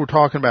God were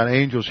talking about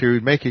angels here,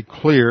 he'd make it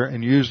clear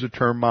and use the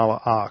term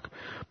mala'ach.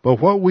 But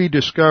what we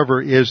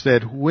discover is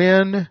that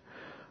when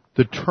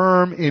the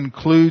term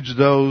includes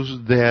those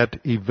that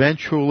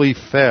eventually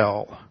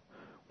fell,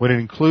 when it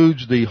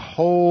includes the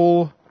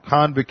whole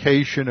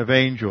convocation of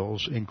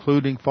angels,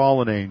 including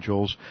fallen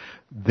angels,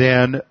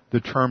 then the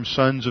term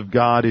sons of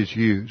God is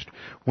used.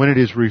 When it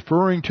is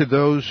referring to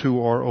those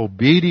who are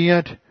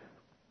obedient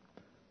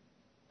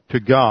to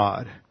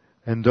God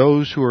and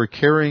those who are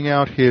carrying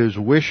out His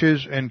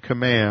wishes and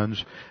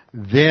commands,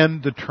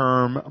 then the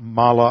term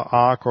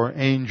mala'ach or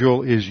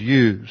angel is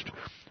used.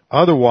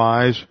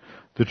 Otherwise,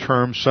 the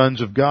term sons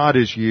of God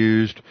is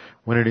used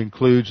when it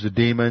includes the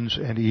demons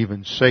and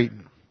even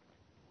Satan.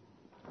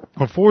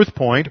 A fourth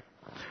point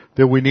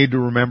that we need to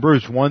remember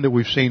is one that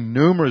we've seen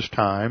numerous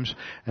times,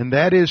 and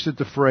that is that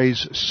the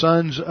phrase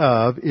sons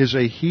of is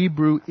a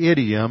Hebrew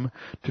idiom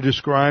to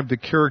describe the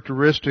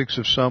characteristics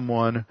of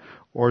someone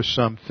or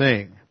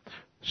something,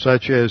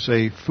 such as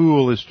a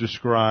fool is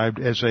described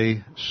as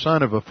a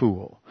son of a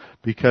fool,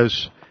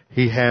 because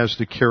he has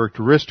the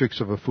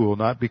characteristics of a fool,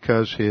 not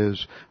because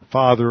his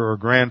father or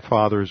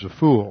grandfather is a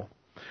fool.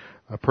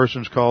 A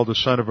person's called the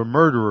son of a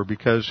murderer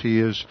because he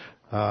has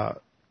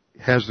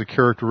the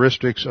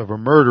characteristics of a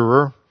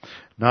murderer,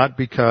 not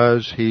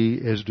because he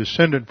is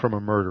descendant from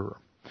a murderer.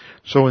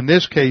 So in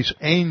this case,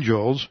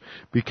 angels,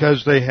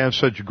 because they have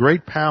such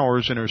great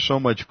powers and are so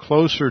much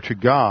closer to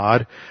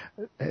God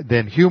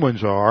than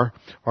humans are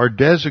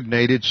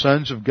designated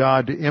sons of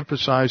God to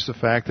emphasize the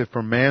fact that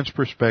from man's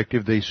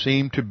perspective they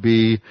seem to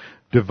be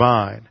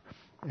divine.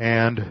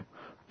 And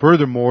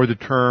furthermore, the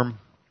term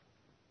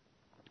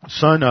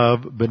son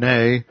of,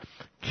 B'nai,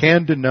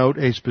 can denote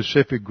a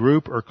specific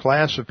group or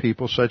class of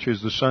people, such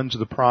as the sons of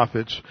the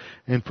prophets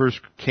in 1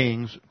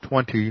 Kings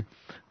 20,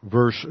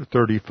 verse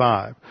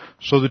 35.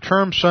 So the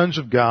term sons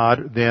of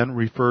God then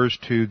refers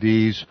to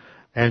these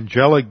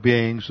angelic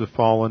beings, the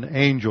fallen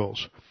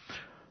angels.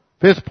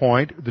 Fifth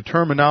point, the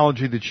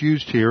terminology that's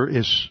used here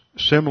is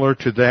similar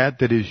to that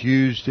is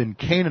used in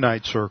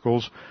Canaanite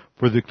circles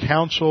for the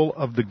council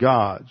of the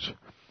gods.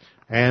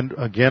 And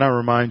again, I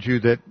remind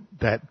you that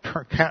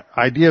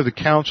idea of the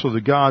council of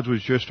the gods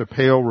was just a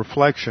pale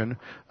reflection,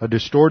 a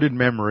distorted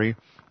memory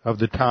of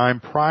the time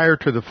prior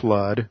to the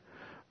flood,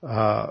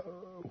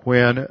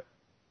 when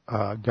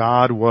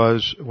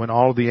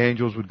all the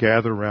angels would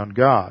gather around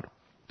God.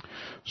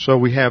 So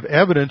we have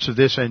evidence of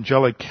this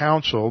angelic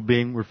council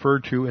being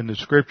referred to in the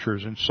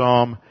scriptures. In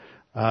Psalm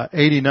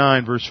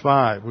 89 verse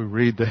 5, we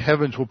read, "The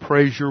heavens will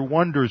praise your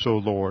wonders, O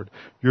Lord,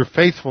 your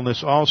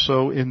faithfulness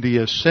also in the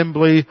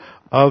assembly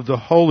of the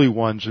holy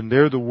ones." And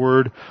there the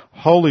word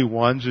holy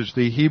ones is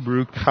the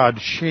Hebrew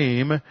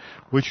kadshim,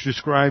 which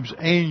describes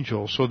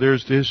angels. So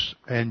there's this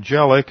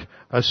angelic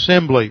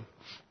assembly.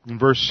 In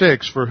verse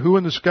 6, "For who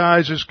in the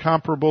skies is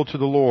comparable to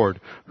the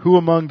Lord? Who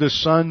among the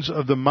sons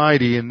of the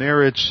mighty?" And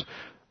there it's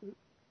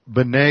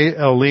B'nai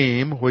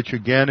Elim, which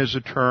again is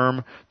a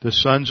term, the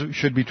sons,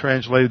 should be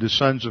translated the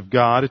sons of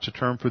God. It's a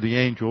term for the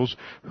angels.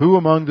 Who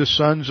among the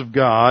sons of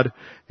God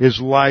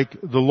is like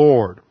the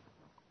Lord?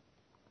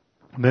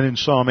 And then in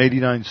Psalm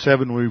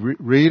 89:7 we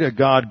read, a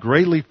God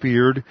greatly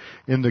feared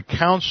in the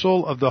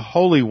council of the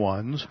holy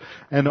ones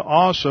and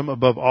awesome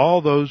above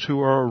all those who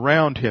are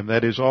around him.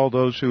 That is, all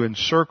those who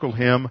encircle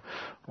him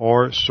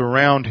or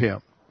surround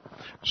him.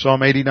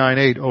 Psalm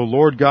 89:8, O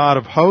Lord God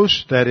of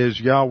hosts, that is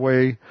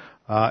Yahweh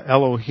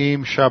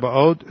Elohim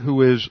Shabbaoth,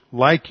 who is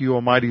like you,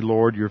 Almighty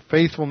Lord, your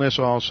faithfulness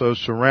also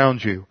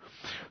surrounds you.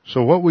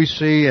 So what we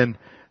see in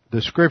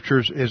the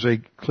scriptures is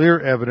a clear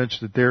evidence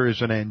that there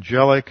is an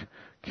angelic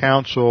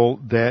council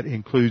that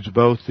includes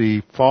both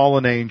the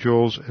fallen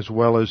angels as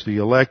well as the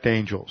elect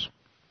angels.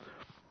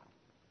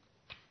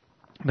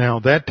 Now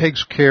that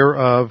takes care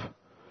of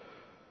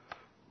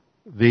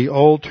the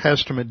Old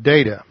Testament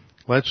data.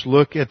 Let's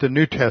look at the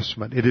New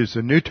Testament. It is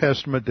the New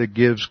Testament that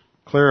gives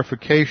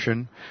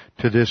clarification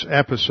to this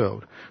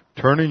episode.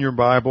 Turn in your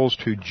Bibles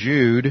to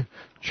Jude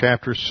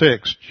chapter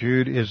 6.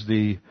 Jude is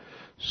the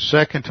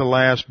second to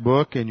last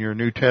book in your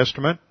New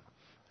Testament.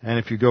 And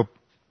if you go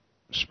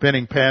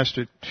spinning past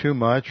it too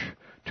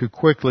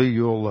quickly,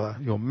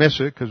 you'll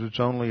miss it because it's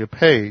only a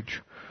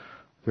page.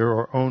 There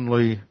are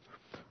only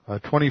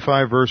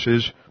 25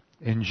 verses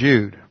in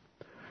Jude.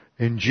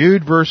 In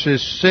Jude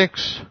verses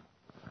 6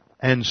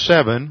 and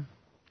 7,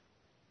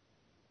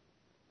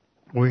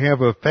 we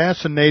have a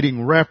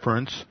fascinating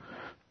reference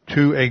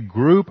to a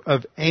group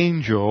of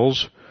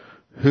angels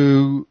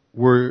who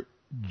were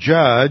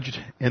judged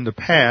in the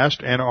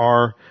past and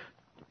are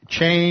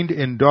chained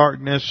in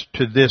darkness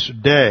to this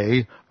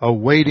day,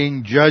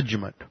 awaiting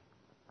judgment.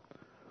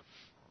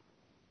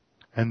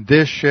 And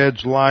this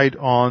sheds light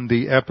on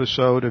the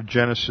episode of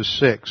Genesis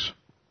 6.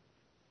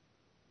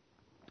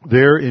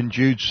 There in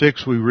Jude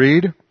 6 we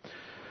read,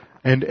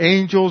 and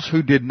angels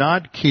who did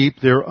not keep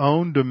their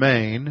own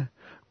domain,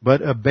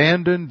 but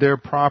abandoned their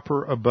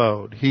proper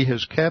abode, he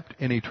has kept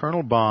in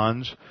eternal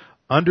bonds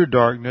under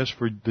darkness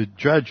for the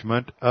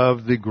judgment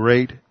of the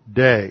great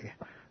day.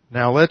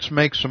 Now let's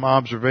make some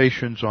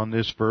observations on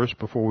this verse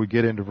before we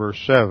get into verse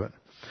 7.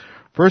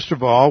 First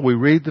of all, we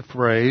read the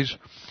phrase,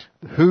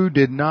 who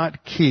did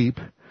not keep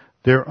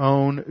their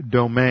own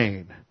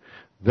domain.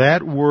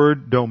 That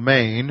word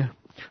domain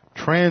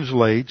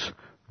translates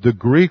the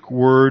Greek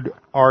word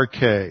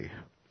arche.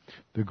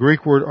 The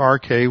Greek word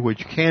arche,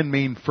 which can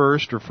mean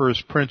first or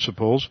first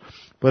principles,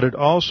 but it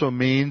also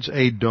means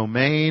a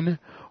domain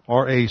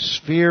or a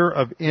sphere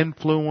of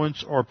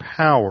influence or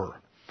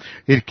power.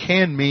 It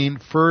can mean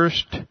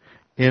first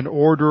in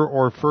order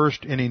or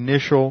first in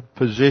initial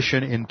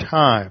position in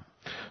time.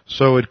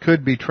 So it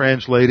could be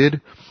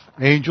translated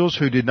angels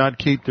who did not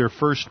keep their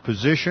first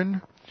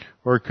position,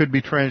 or it could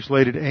be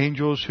translated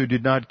angels who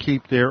did not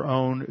keep their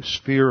own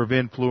sphere of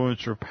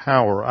influence or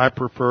power. I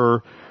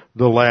prefer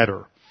the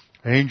latter.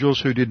 Angels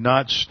who did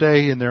not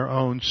stay in their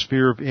own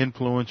sphere of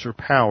influence or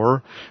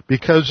power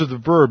because of the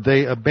verb.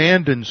 They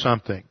abandoned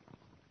something.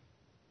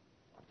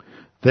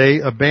 They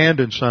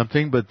abandoned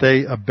something, but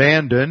they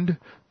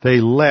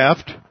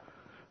left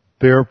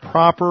their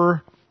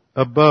proper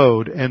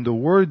abode. And the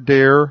word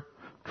there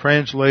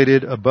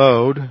translated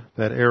abode,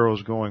 that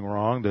arrow's going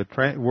wrong,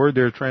 the word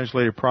there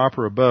translated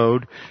proper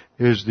abode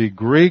is the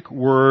Greek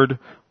word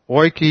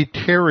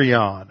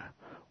oiketerion.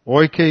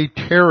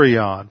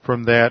 Oiketerion,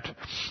 from that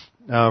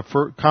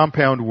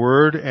compound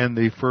word, and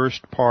the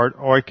first part,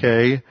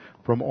 oike,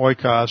 from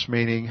oikos,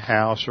 meaning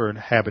house or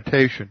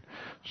habitation.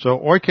 So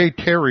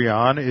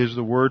oiketerion is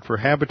the word for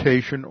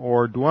habitation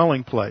or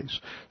dwelling place.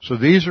 So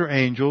these are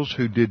angels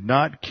who did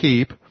not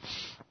keep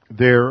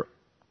their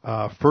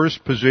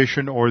first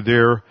position or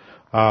their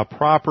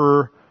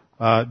proper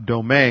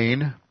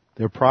domain,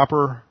 their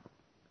proper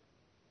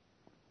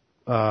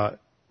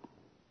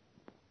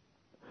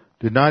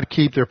did not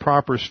keep their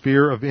proper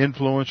sphere of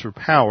influence or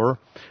power,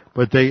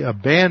 but they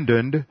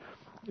abandoned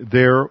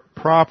their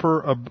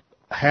proper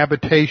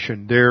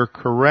habitation, their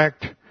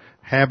correct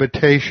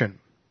habitation.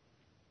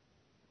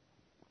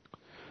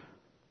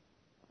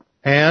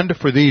 And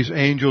for these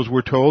angels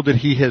we're told that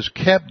he has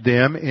kept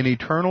them in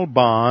eternal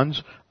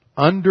bonds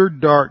under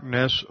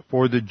darkness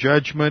for the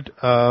judgment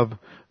of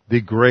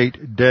the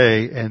great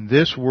day. And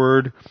this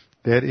word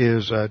that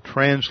is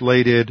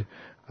translated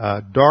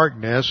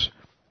darkness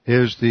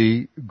is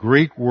the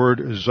Greek word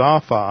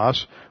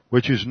zophos,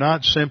 which is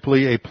not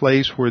simply a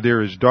place where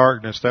there is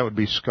darkness. That would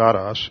be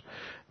skatos.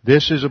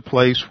 This is a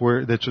place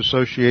that's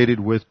associated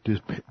with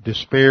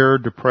despair,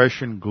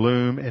 depression,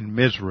 gloom, and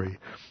misery.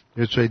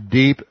 It's a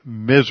deep,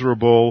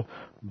 miserable,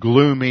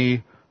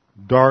 gloomy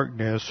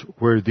darkness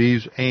where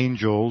these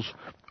angels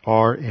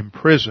are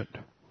imprisoned.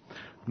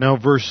 Now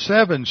verse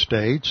 7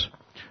 states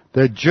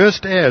that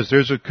just as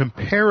there's a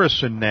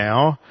comparison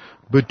now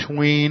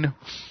between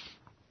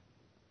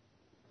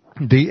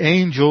the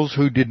angels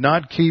who did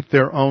not keep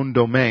their own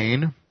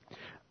domain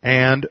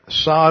and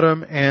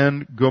Sodom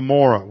and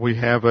Gomorrah. We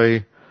have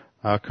a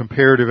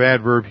comparative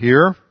adverb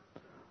here,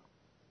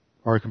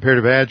 or a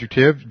comparative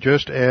adjective,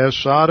 just as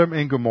Sodom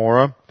and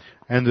Gomorrah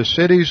and the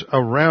cities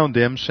around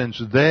them,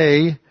 since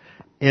they,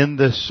 in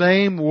the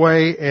same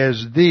way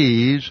as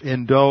these,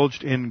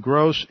 indulged in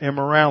gross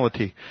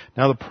immorality.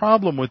 Now the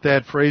problem with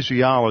that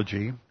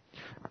phraseology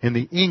in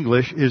the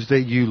English is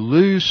that you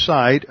lose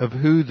sight of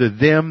who the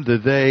them, the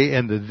they,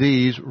 and the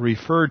these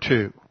refer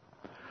to.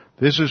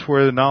 This is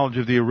where the knowledge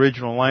of the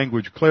original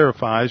language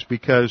clarifies,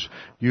 because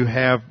you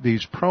have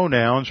these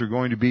pronouns are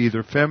going to be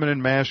either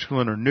feminine,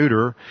 masculine, or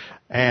neuter,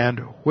 and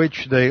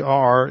which they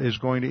are is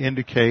going to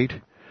indicate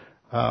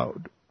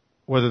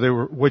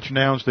which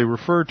nouns they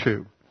refer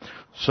to.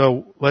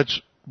 So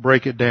let's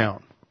break it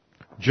down.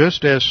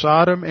 Just as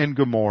Sodom and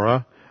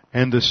Gomorrah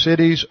and the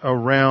cities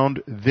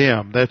around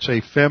them, that's a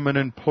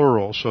feminine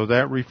plural, so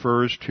that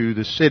refers to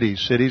the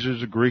cities. Cities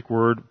is a Greek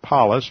word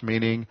polis,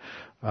 meaning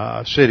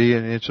city,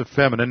 and it's a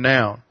feminine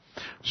noun.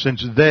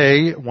 Since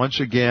they, once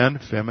again,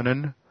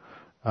 feminine,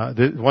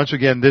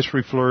 this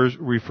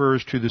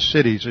refers to the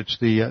cities. It's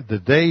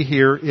the they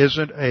here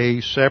isn't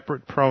a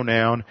separate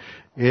pronoun.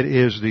 It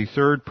is the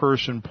third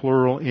person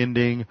plural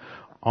ending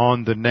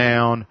on the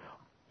noun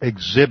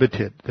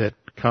exhibited that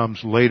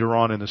comes later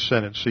on in the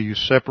sentence. So you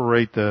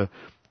separate the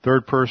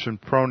third person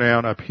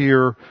pronoun up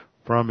here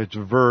from its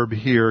verb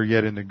here,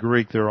 yet in the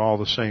Greek they're all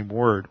the same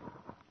word.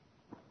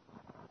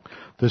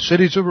 The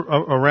cities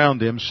around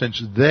them,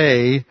 since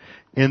they,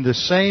 in the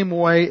same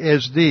way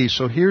as these.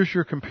 So here's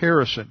your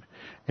comparison.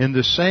 In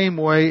the same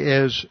way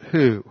as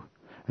who?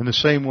 In the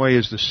same way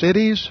as the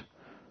cities,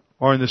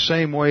 or in the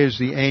same way as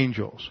the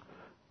angels?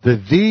 The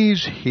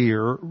these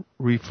here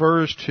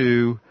refers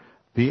to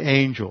the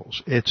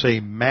angels. It's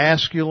a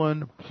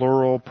masculine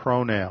plural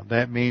pronoun.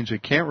 That means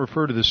it can't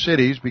refer to the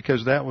cities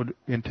because that would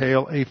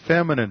entail a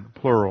feminine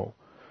plural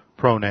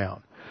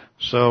pronoun.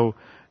 So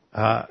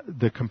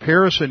the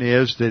comparison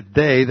is that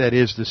they, that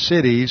is the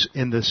cities,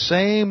 in the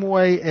same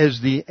way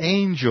as the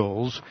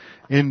angels,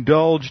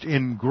 indulged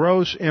in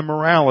gross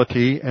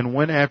immorality and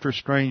went after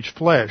strange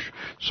flesh.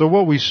 So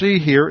what we see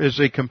here is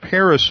a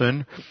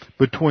comparison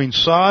between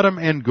Sodom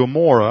and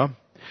Gomorrah,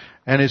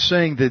 and it's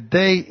saying that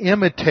they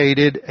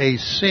imitated a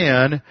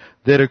sin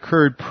that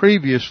occurred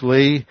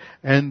previously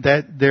and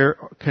that they're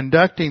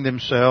conducting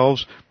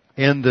themselves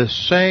in the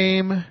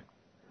same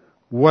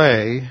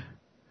way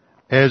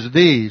as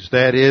these,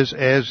 that is,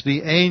 as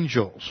the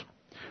angels.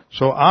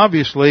 So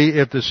obviously,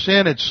 if the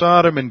sin at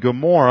Sodom and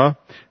Gomorrah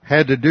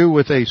had to do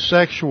with a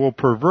sexual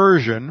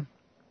perversion,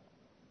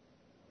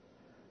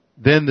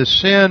 then the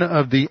sin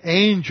of the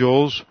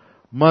angels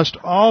must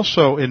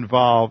also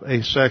involve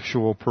a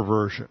sexual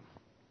perversion.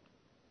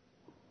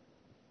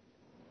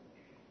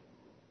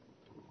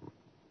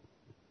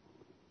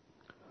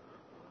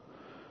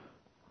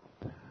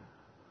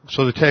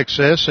 So the text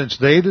says, since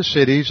they, the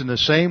cities, in the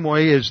same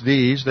way as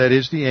these, that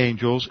is the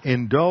angels,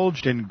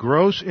 indulged in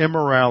gross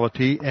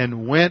immorality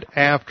and went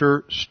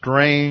after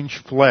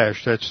strange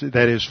flesh.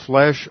 That is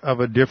flesh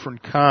of a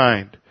different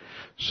kind.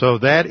 So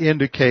that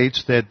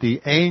indicates that the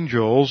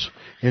angels,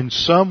 in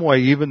some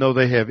way, even though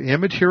they have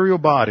immaterial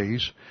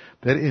bodies,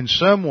 that in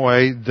some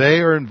way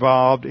they are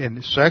involved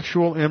in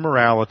sexual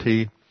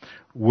immorality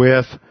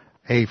with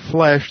a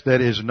flesh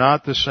that is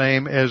not the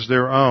same as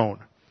their own.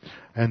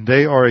 And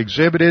they are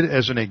exhibited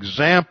as an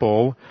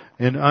example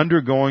in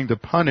undergoing the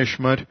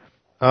punishment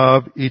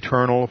of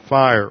eternal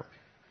fire.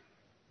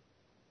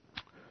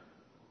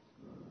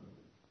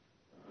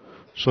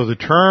 So the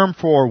term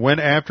for went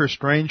after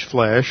strange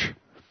flesh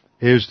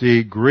is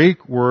the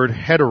Greek word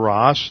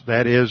heteros,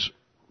 that is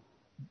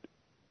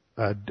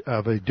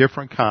of a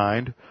different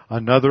kind,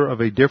 another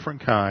of a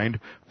different kind,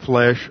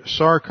 flesh,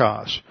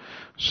 sarkos.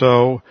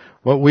 So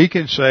what we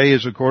can say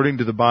is, according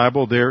to the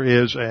Bible, there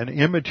is an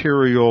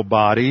immaterial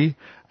body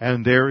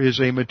and there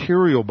is a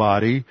material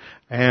body,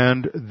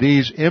 and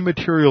these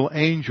immaterial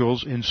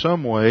angels in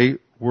some way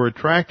were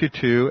attracted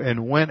to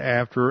and went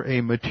after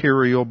a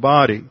material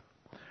body.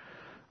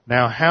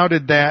 Now, how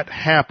did that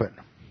happen?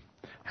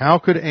 How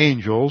could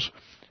angels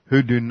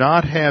who do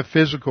not have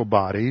physical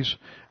bodies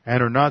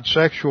and are not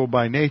sexual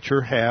by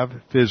nature have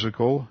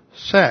physical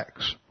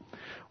sex?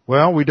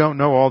 Well, we don't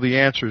know all the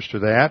answers to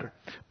that,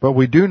 but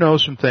we do know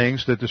some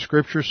things that the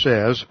Scripture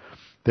says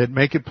that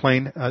make it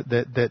plain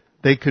that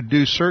they could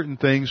do certain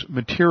things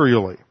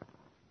materially.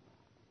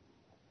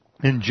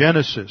 In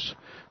Genesis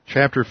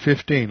chapter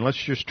 15,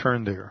 let's just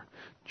turn there.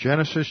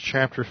 Genesis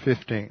chapter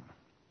 15.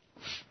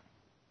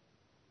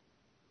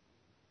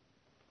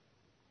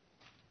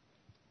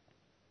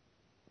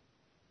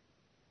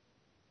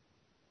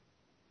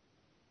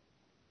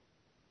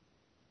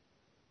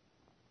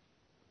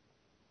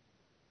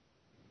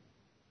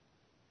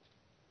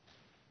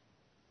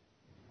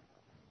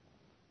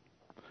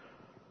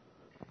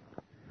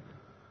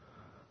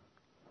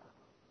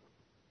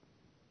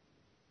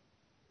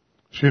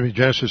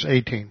 Genesis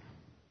 18,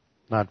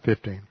 not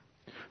 15.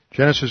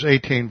 Genesis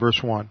 18,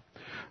 verse 1.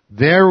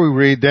 There we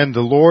read, Then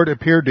the Lord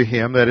appeared to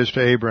him, that is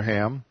to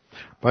Abraham,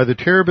 by the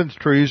terebinth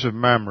trees of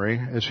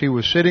Mamre, as he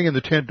was sitting in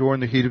the tent door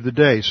in the heat of the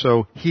day.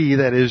 So he,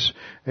 that is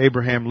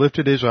Abraham,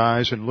 lifted his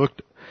eyes and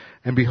looked,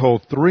 and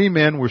behold, 3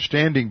 men were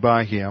standing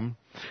by him.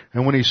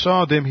 And when he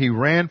saw them, he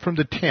ran from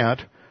the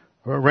tent,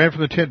 ran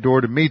from the tent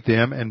door to meet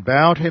them and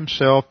bowed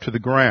himself to the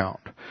ground.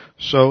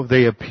 So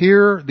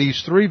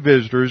these three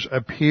visitors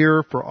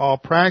appear for all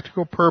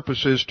practical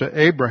purposes to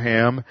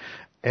Abraham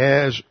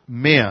as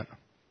men.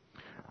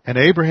 And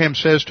Abraham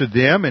says to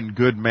them in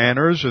good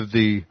manners of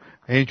the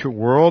ancient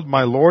world,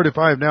 "My Lord, if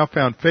I have now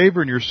found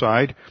favor in your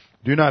sight,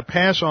 do not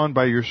pass on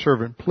by your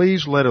servant.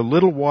 Please let a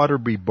little water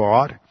be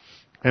brought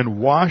and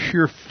wash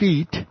your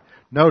feet."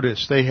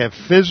 Notice, they have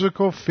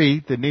physical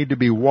feet that need to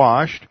be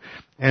washed,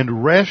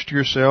 and rest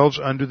yourselves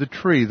under the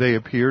tree. They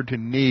appear to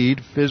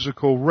need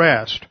physical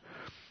rest.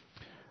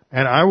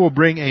 "And I will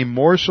bring a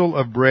morsel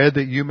of bread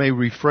that you may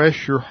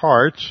refresh your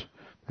hearts,"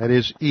 that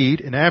is,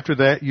 eat, "and after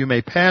that you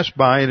may pass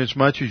by, and as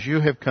much as you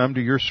have come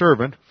to your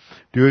servant,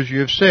 do as you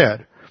have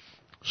said."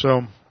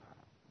 So,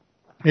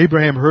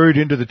 Abraham hurried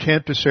into the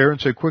tent to Sarah and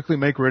said, "Quickly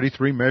make ready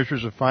 3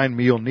 measures of fine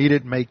meal, knead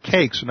it, make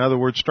cakes." In other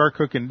words, start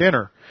cooking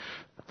dinner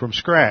from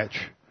scratch.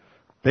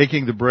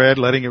 Baking the bread,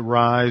 letting it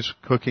rise,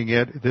 cooking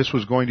it. This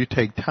was going to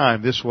take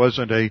time. This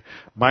wasn't a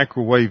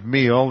microwave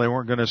meal. They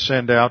weren't going to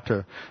send out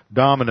to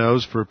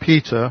Domino's for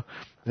pizza.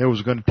 It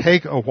was going to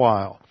take a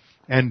while.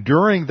 And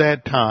during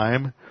that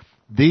time,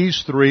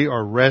 these 3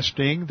 are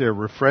resting, they're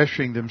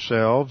refreshing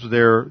themselves,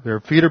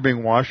 their feet are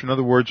being washed. In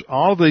other words,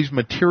 all of these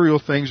material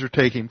things are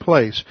taking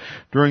place.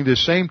 During this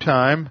same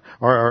time,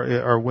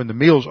 or when the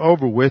meal's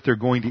over with, they're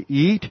going to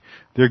eat,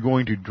 they're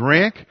going to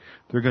drink,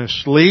 they're going to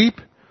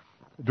sleep.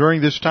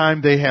 During this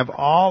time, they have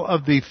all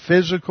of the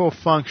physical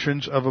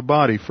functions of a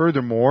body.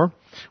 Furthermore,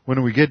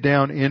 when we get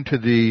down into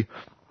the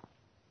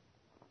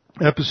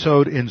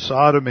episode in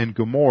Sodom and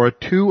Gomorrah,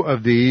 2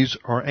 of these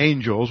are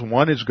angels.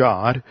 One is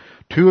God.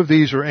 2 of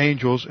these are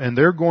angels, and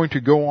they're going to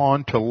go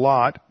on to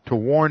Lot to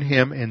warn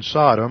him in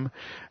Sodom,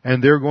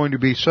 and they're going to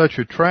be such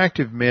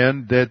attractive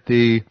men that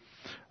the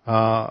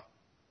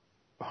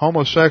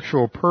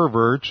homosexual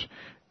perverts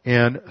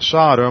in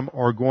Sodom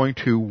are going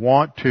to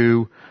want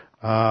to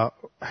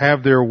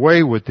have their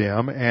way with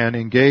them and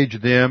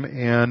engage them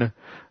in,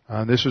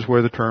 this is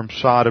where the term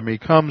sodomy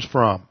comes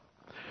from.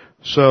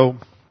 So,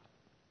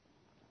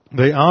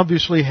 they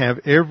obviously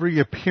have every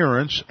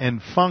appearance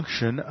and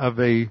function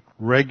of a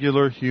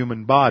regular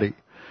human body.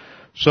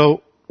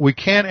 So, we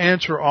can't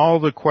answer all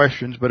the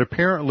questions, but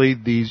apparently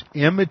these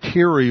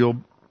immaterial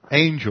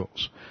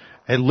angels,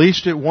 at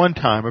least at one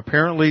time,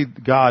 apparently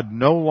God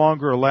no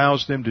longer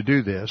allows them to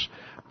do this,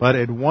 but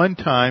at one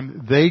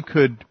time they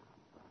could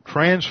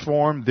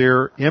transform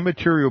their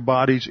immaterial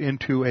bodies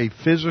into a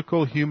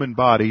physical human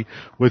body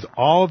with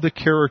all of the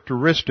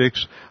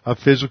characteristics of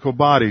physical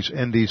bodies.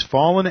 And these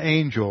fallen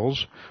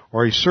angels,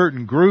 or a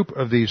certain group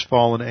of these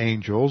fallen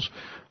angels,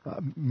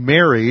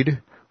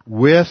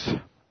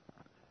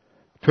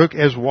 took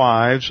as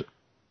wives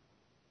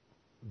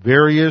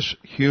various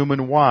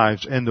human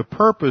wives. And the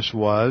purpose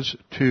was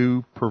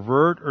to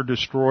pervert or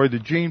destroy the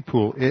gene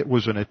pool. It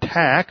was an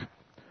attack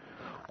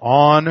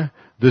on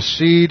the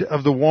seed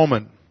of the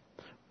woman.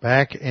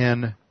 Back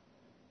in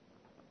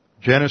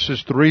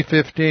Genesis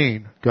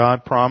 3:15,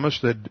 God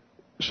promised that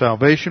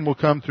salvation will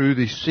come through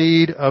the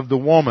seed of the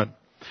woman.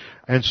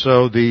 And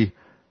so the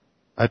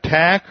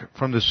attack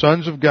from the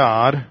sons of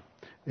God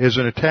is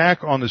an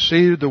attack on the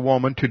seed of the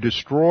woman to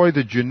destroy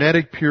the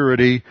genetic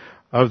purity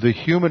of the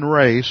human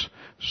race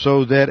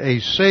so that a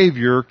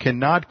Savior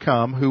cannot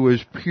come who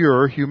is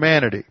pure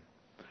humanity.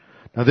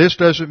 Now this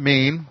doesn't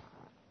mean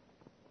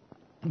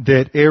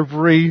that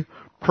every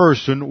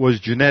person was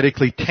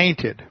genetically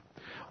tainted.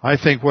 I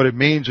think what it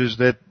means is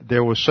that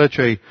there was such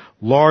a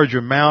large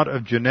amount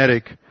of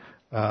genetic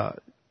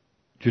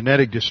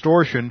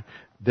distortion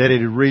that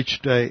it had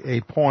reached a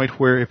point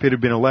where if it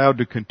had been allowed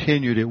to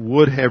continue, it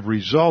would have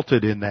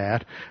resulted in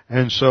that.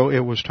 And so it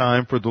was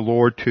time for the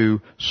Lord to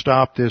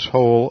stop this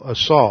whole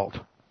assault.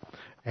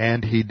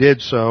 And He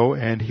did so,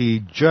 and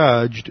He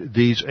judged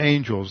these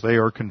angels. They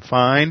are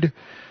confined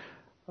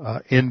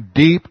in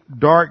deep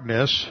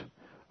darkness,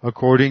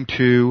 according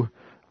to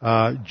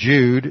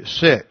Jude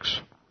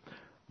 6.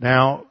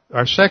 Now,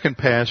 our second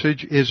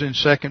passage is in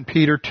 2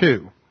 Peter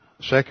 2.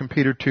 2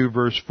 Peter 2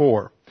 verse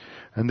 4.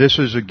 And this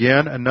is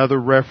again another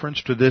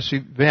reference to this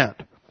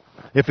event.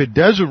 If it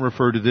doesn't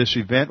refer to this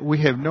event,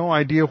 we have no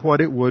idea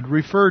what it would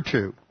refer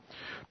to.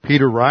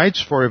 Peter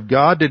writes, "For if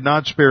God did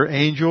not spare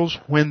angels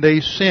when they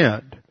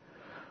sinned."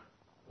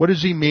 What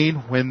does he mean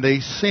when they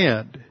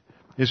sinned?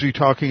 Is he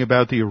talking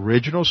about the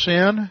original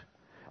sin?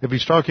 If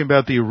he's talking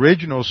about the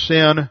original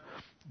sin,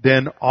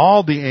 then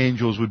all the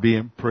angels would be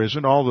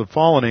imprisoned, all the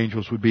fallen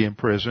angels would be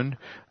imprisoned,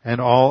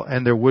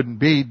 and there wouldn't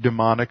be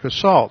demonic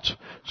assaults.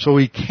 So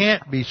he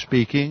can't be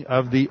speaking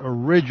of the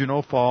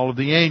original fall of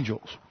the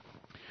angels.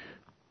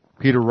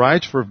 Peter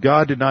writes, "For if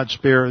God did not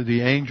spare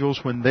the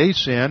angels when they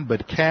sinned,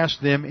 but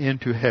cast them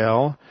into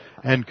hell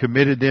and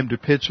committed them to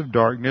pits of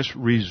darkness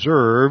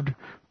reserved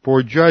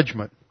for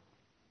judgment."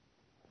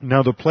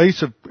 Now the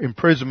place of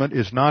imprisonment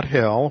is not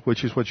hell,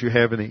 which is what you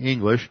have in the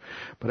English,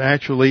 but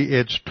actually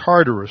it's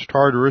Tartarus.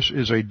 Tartarus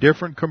is a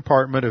different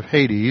compartment of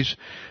Hades,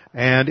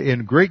 and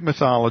in Greek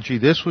mythology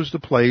this was the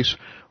place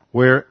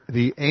where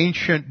the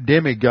ancient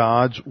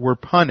demigods were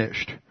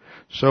punished.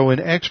 So in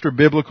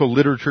extra-biblical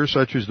literature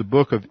such as the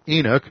book of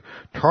Enoch,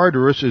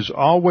 Tartarus is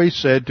always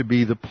said to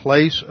be the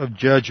place of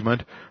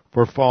judgment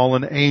for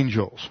fallen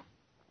angels.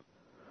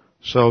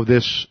 So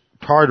this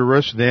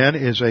Tartarus then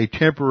is a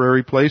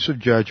temporary place of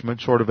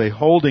judgment, sort of a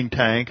holding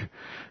tank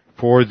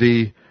for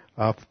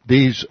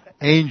these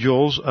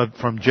angels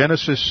from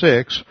Genesis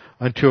 6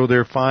 until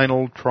their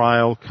final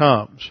trial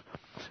comes.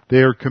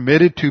 They are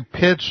committed to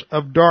pits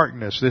of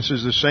darkness. This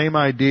is the same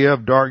idea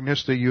of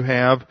darkness that you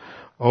have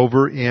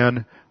over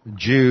in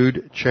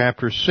Jude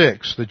chapter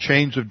 6. The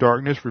chains of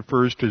darkness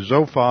refers to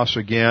Zophos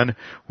again,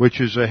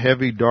 which is a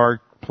heavy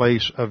dark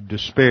place of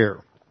despair.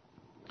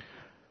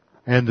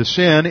 And the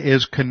sin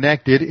is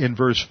connected in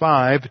verse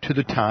 5 to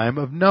the time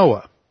of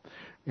Noah.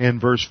 In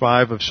verse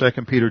 5 of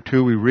 2 Peter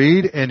 2 we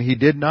read, "And he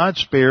did not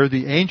spare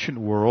the ancient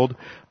world,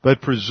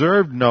 but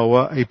preserved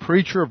Noah, a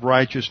preacher of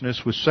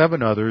righteousness, with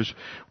 7 others,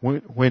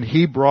 when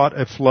he brought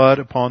a flood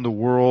upon the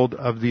world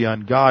of the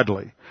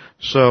ungodly."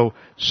 So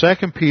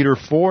 2 Peter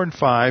 4 and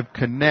 5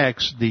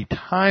 connects the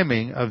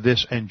timing of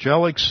this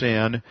angelic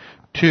sin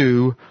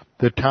to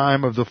the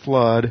time of the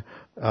flood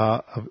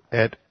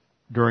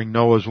during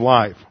Noah's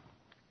life.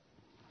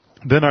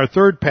 Then our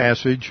third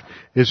passage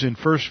is in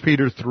 1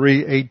 Peter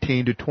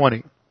 3:18 to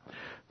 20.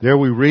 There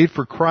we read,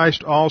 "For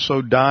Christ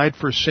also died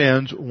for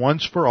sins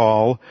once for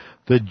all,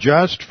 the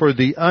just for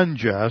the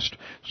unjust,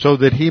 so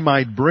that he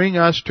might bring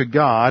us to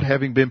God,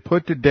 having been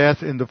put to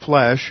death in the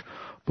flesh,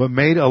 but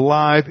made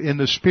alive in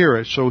the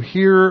Spirit." So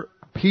here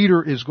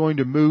Peter is going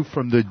to move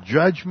from the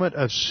judgment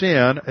of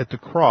sin at the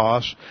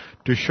cross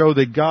to show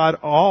that God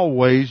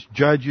always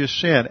judges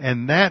sin.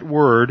 And that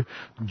word,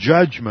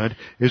 judgment,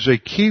 is a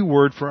key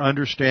word for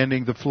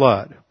understanding the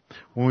flood.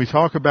 When we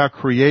talk about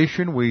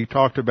creation, we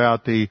talked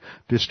about the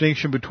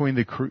distinction between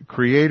the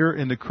creator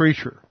and the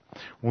creature.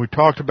 When we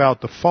talked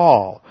about the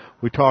fall,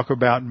 we talk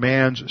about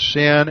man's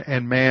sin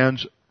and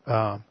man's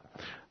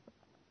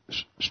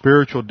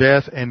spiritual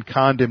death and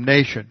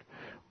condemnation.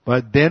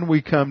 But then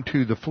we come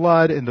to the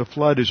flood, and the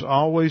flood is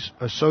always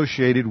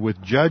associated with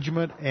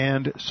judgment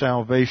and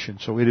salvation.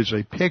 So it is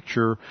a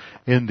picture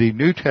in the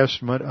New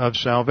Testament of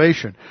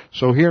salvation.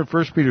 So here in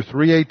 1 Peter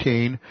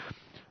 3:18,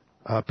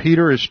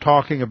 Peter is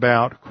talking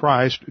about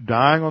Christ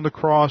dying on the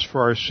cross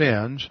for our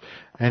sins,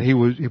 and he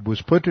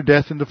was put to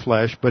death in the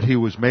flesh, but he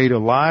was made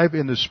alive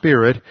in the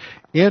Spirit,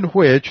 in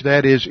which,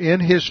 that is, in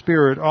his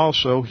Spirit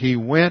also, he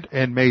went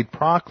and made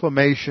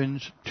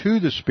proclamations to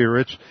the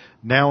spirits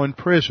now in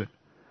prison.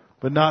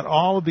 But not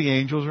all of the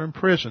angels are in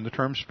prison. The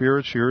term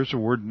spirits here is the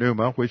word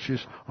pneuma, which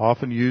is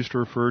often used to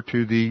refer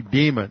to the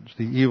demons,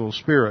 the evil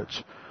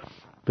spirits.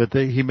 That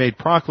he made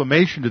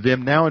proclamation to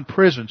them now in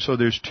prison. So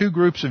there's 2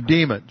 groups of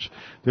demons.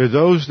 There are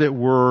those that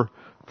were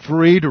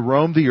free to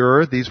roam the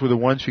earth. These were the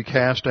ones who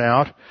cast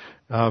out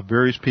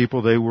various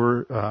people they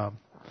were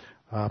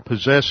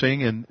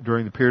possessing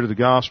during the period of the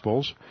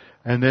Gospels.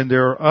 And then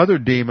there are other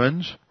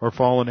demons or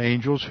fallen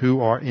angels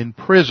who are in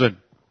prison.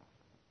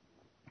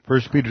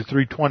 1 Peter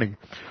 3:20,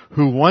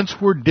 who once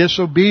were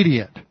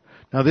disobedient.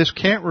 Now this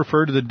can't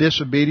refer to the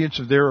disobedience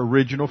of their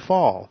original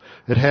fall.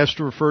 It has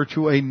to refer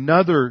to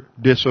another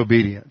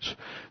disobedience.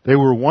 They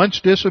were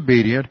once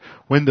disobedient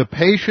when the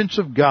patience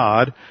of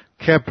God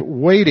kept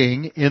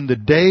waiting in the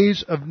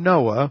days of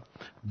Noah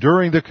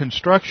during the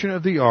construction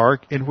of the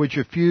ark, in which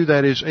a few,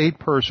 that is 8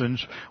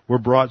 persons, were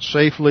brought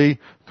safely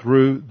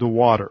through the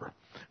water.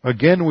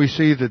 Again, we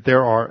see that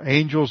there are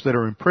angels that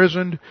are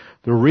imprisoned.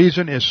 The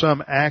reason is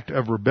some act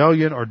of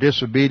rebellion or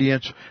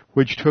disobedience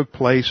which took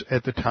place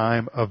at the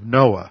time of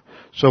Noah.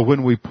 So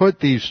when we put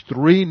these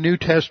 3 New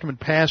Testament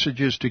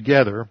passages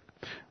together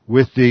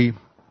with the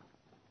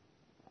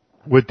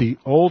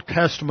Old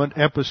Testament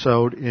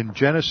episode in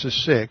Genesis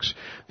 6,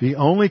 the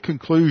only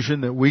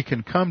conclusion that we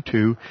can come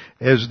to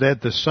is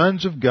that the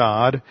sons of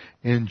God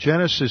in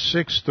Genesis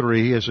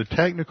 6:3 is a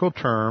technical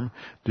term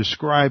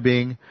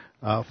describing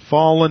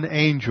fallen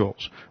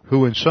angels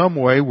who in some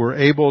way were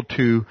able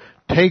to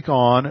take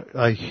on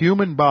a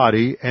human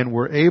body and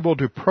were able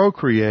to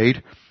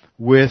procreate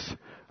with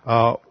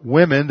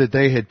women that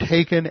they had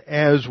taken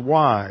as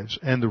wives.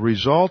 And the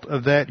result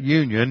of that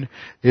union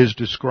is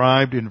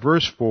described in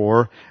verse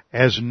 4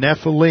 as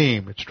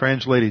Nephilim. It's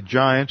translated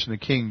giants in the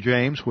King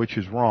James, which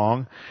is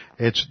wrong.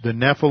 It's the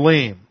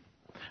Nephilim.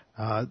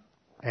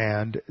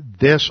 And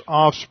this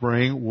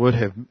offspring would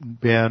have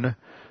been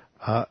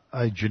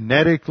a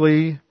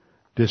genetically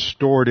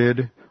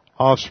distorted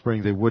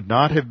offspring. They would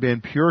not have been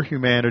pure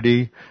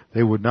humanity.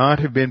 They would not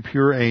have been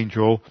pure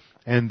angel.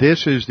 And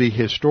this is the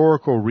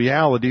historical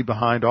reality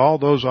behind all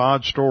those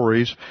odd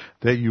stories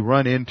that you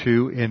run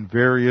into in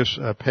various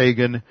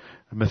pagan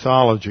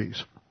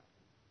mythologies.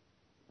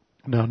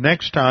 Now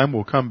next time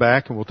we'll come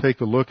back and we'll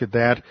take a look at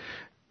that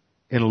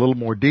in a little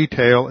more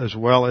detail, as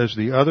well as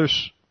the other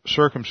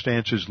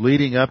circumstances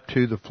leading up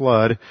to the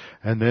flood,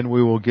 and then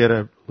we will get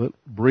a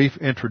brief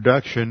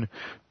introduction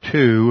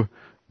to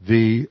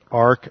the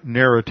ark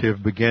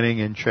narrative beginning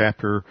in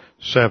chapter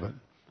 7,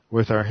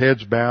 with our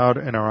heads bowed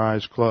and our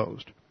eyes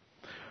closed.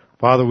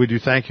 Father, we do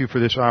thank you for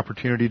this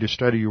opportunity to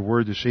study your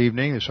word this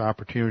evening, this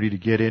opportunity to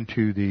get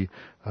into the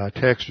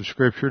text of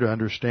Scripture to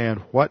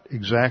understand what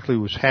exactly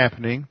was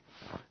happening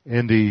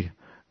in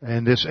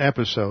this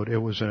episode. It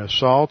was an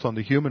assault on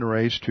the human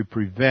race to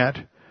prevent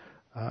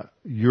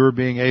your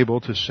being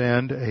able to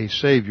send a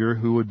Savior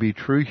who would be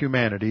true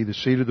humanity, the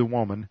seed of the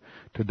woman,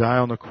 to die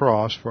on the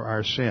cross for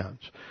our sins.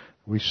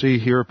 We see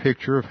here a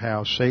picture of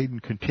how Satan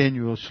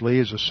continuously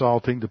is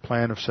assaulting the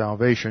plan of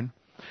salvation,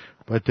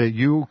 but that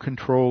you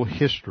control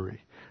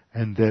history,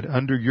 and that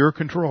under your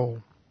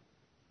control,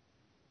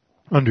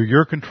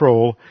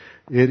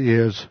 it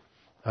is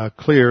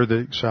clear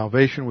that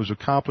salvation was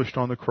accomplished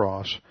on the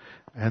cross,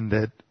 and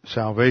that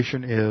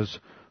salvation is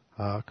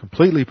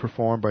completely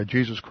performed by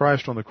Jesus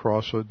Christ on the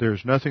cross, so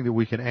there's nothing that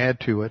we can add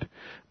to it,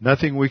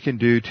 nothing we can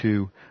do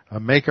to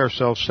make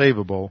ourselves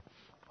savable.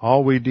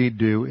 All we need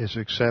do is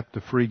accept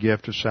the free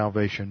gift of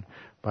salvation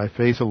by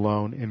faith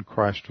alone in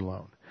Christ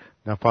alone.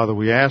 Now, Father,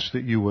 we ask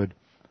that you would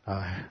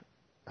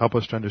help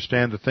us to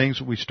understand the things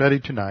that we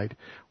studied tonight.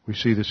 We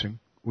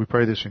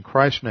pray this in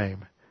Christ's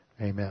name.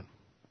 Amen.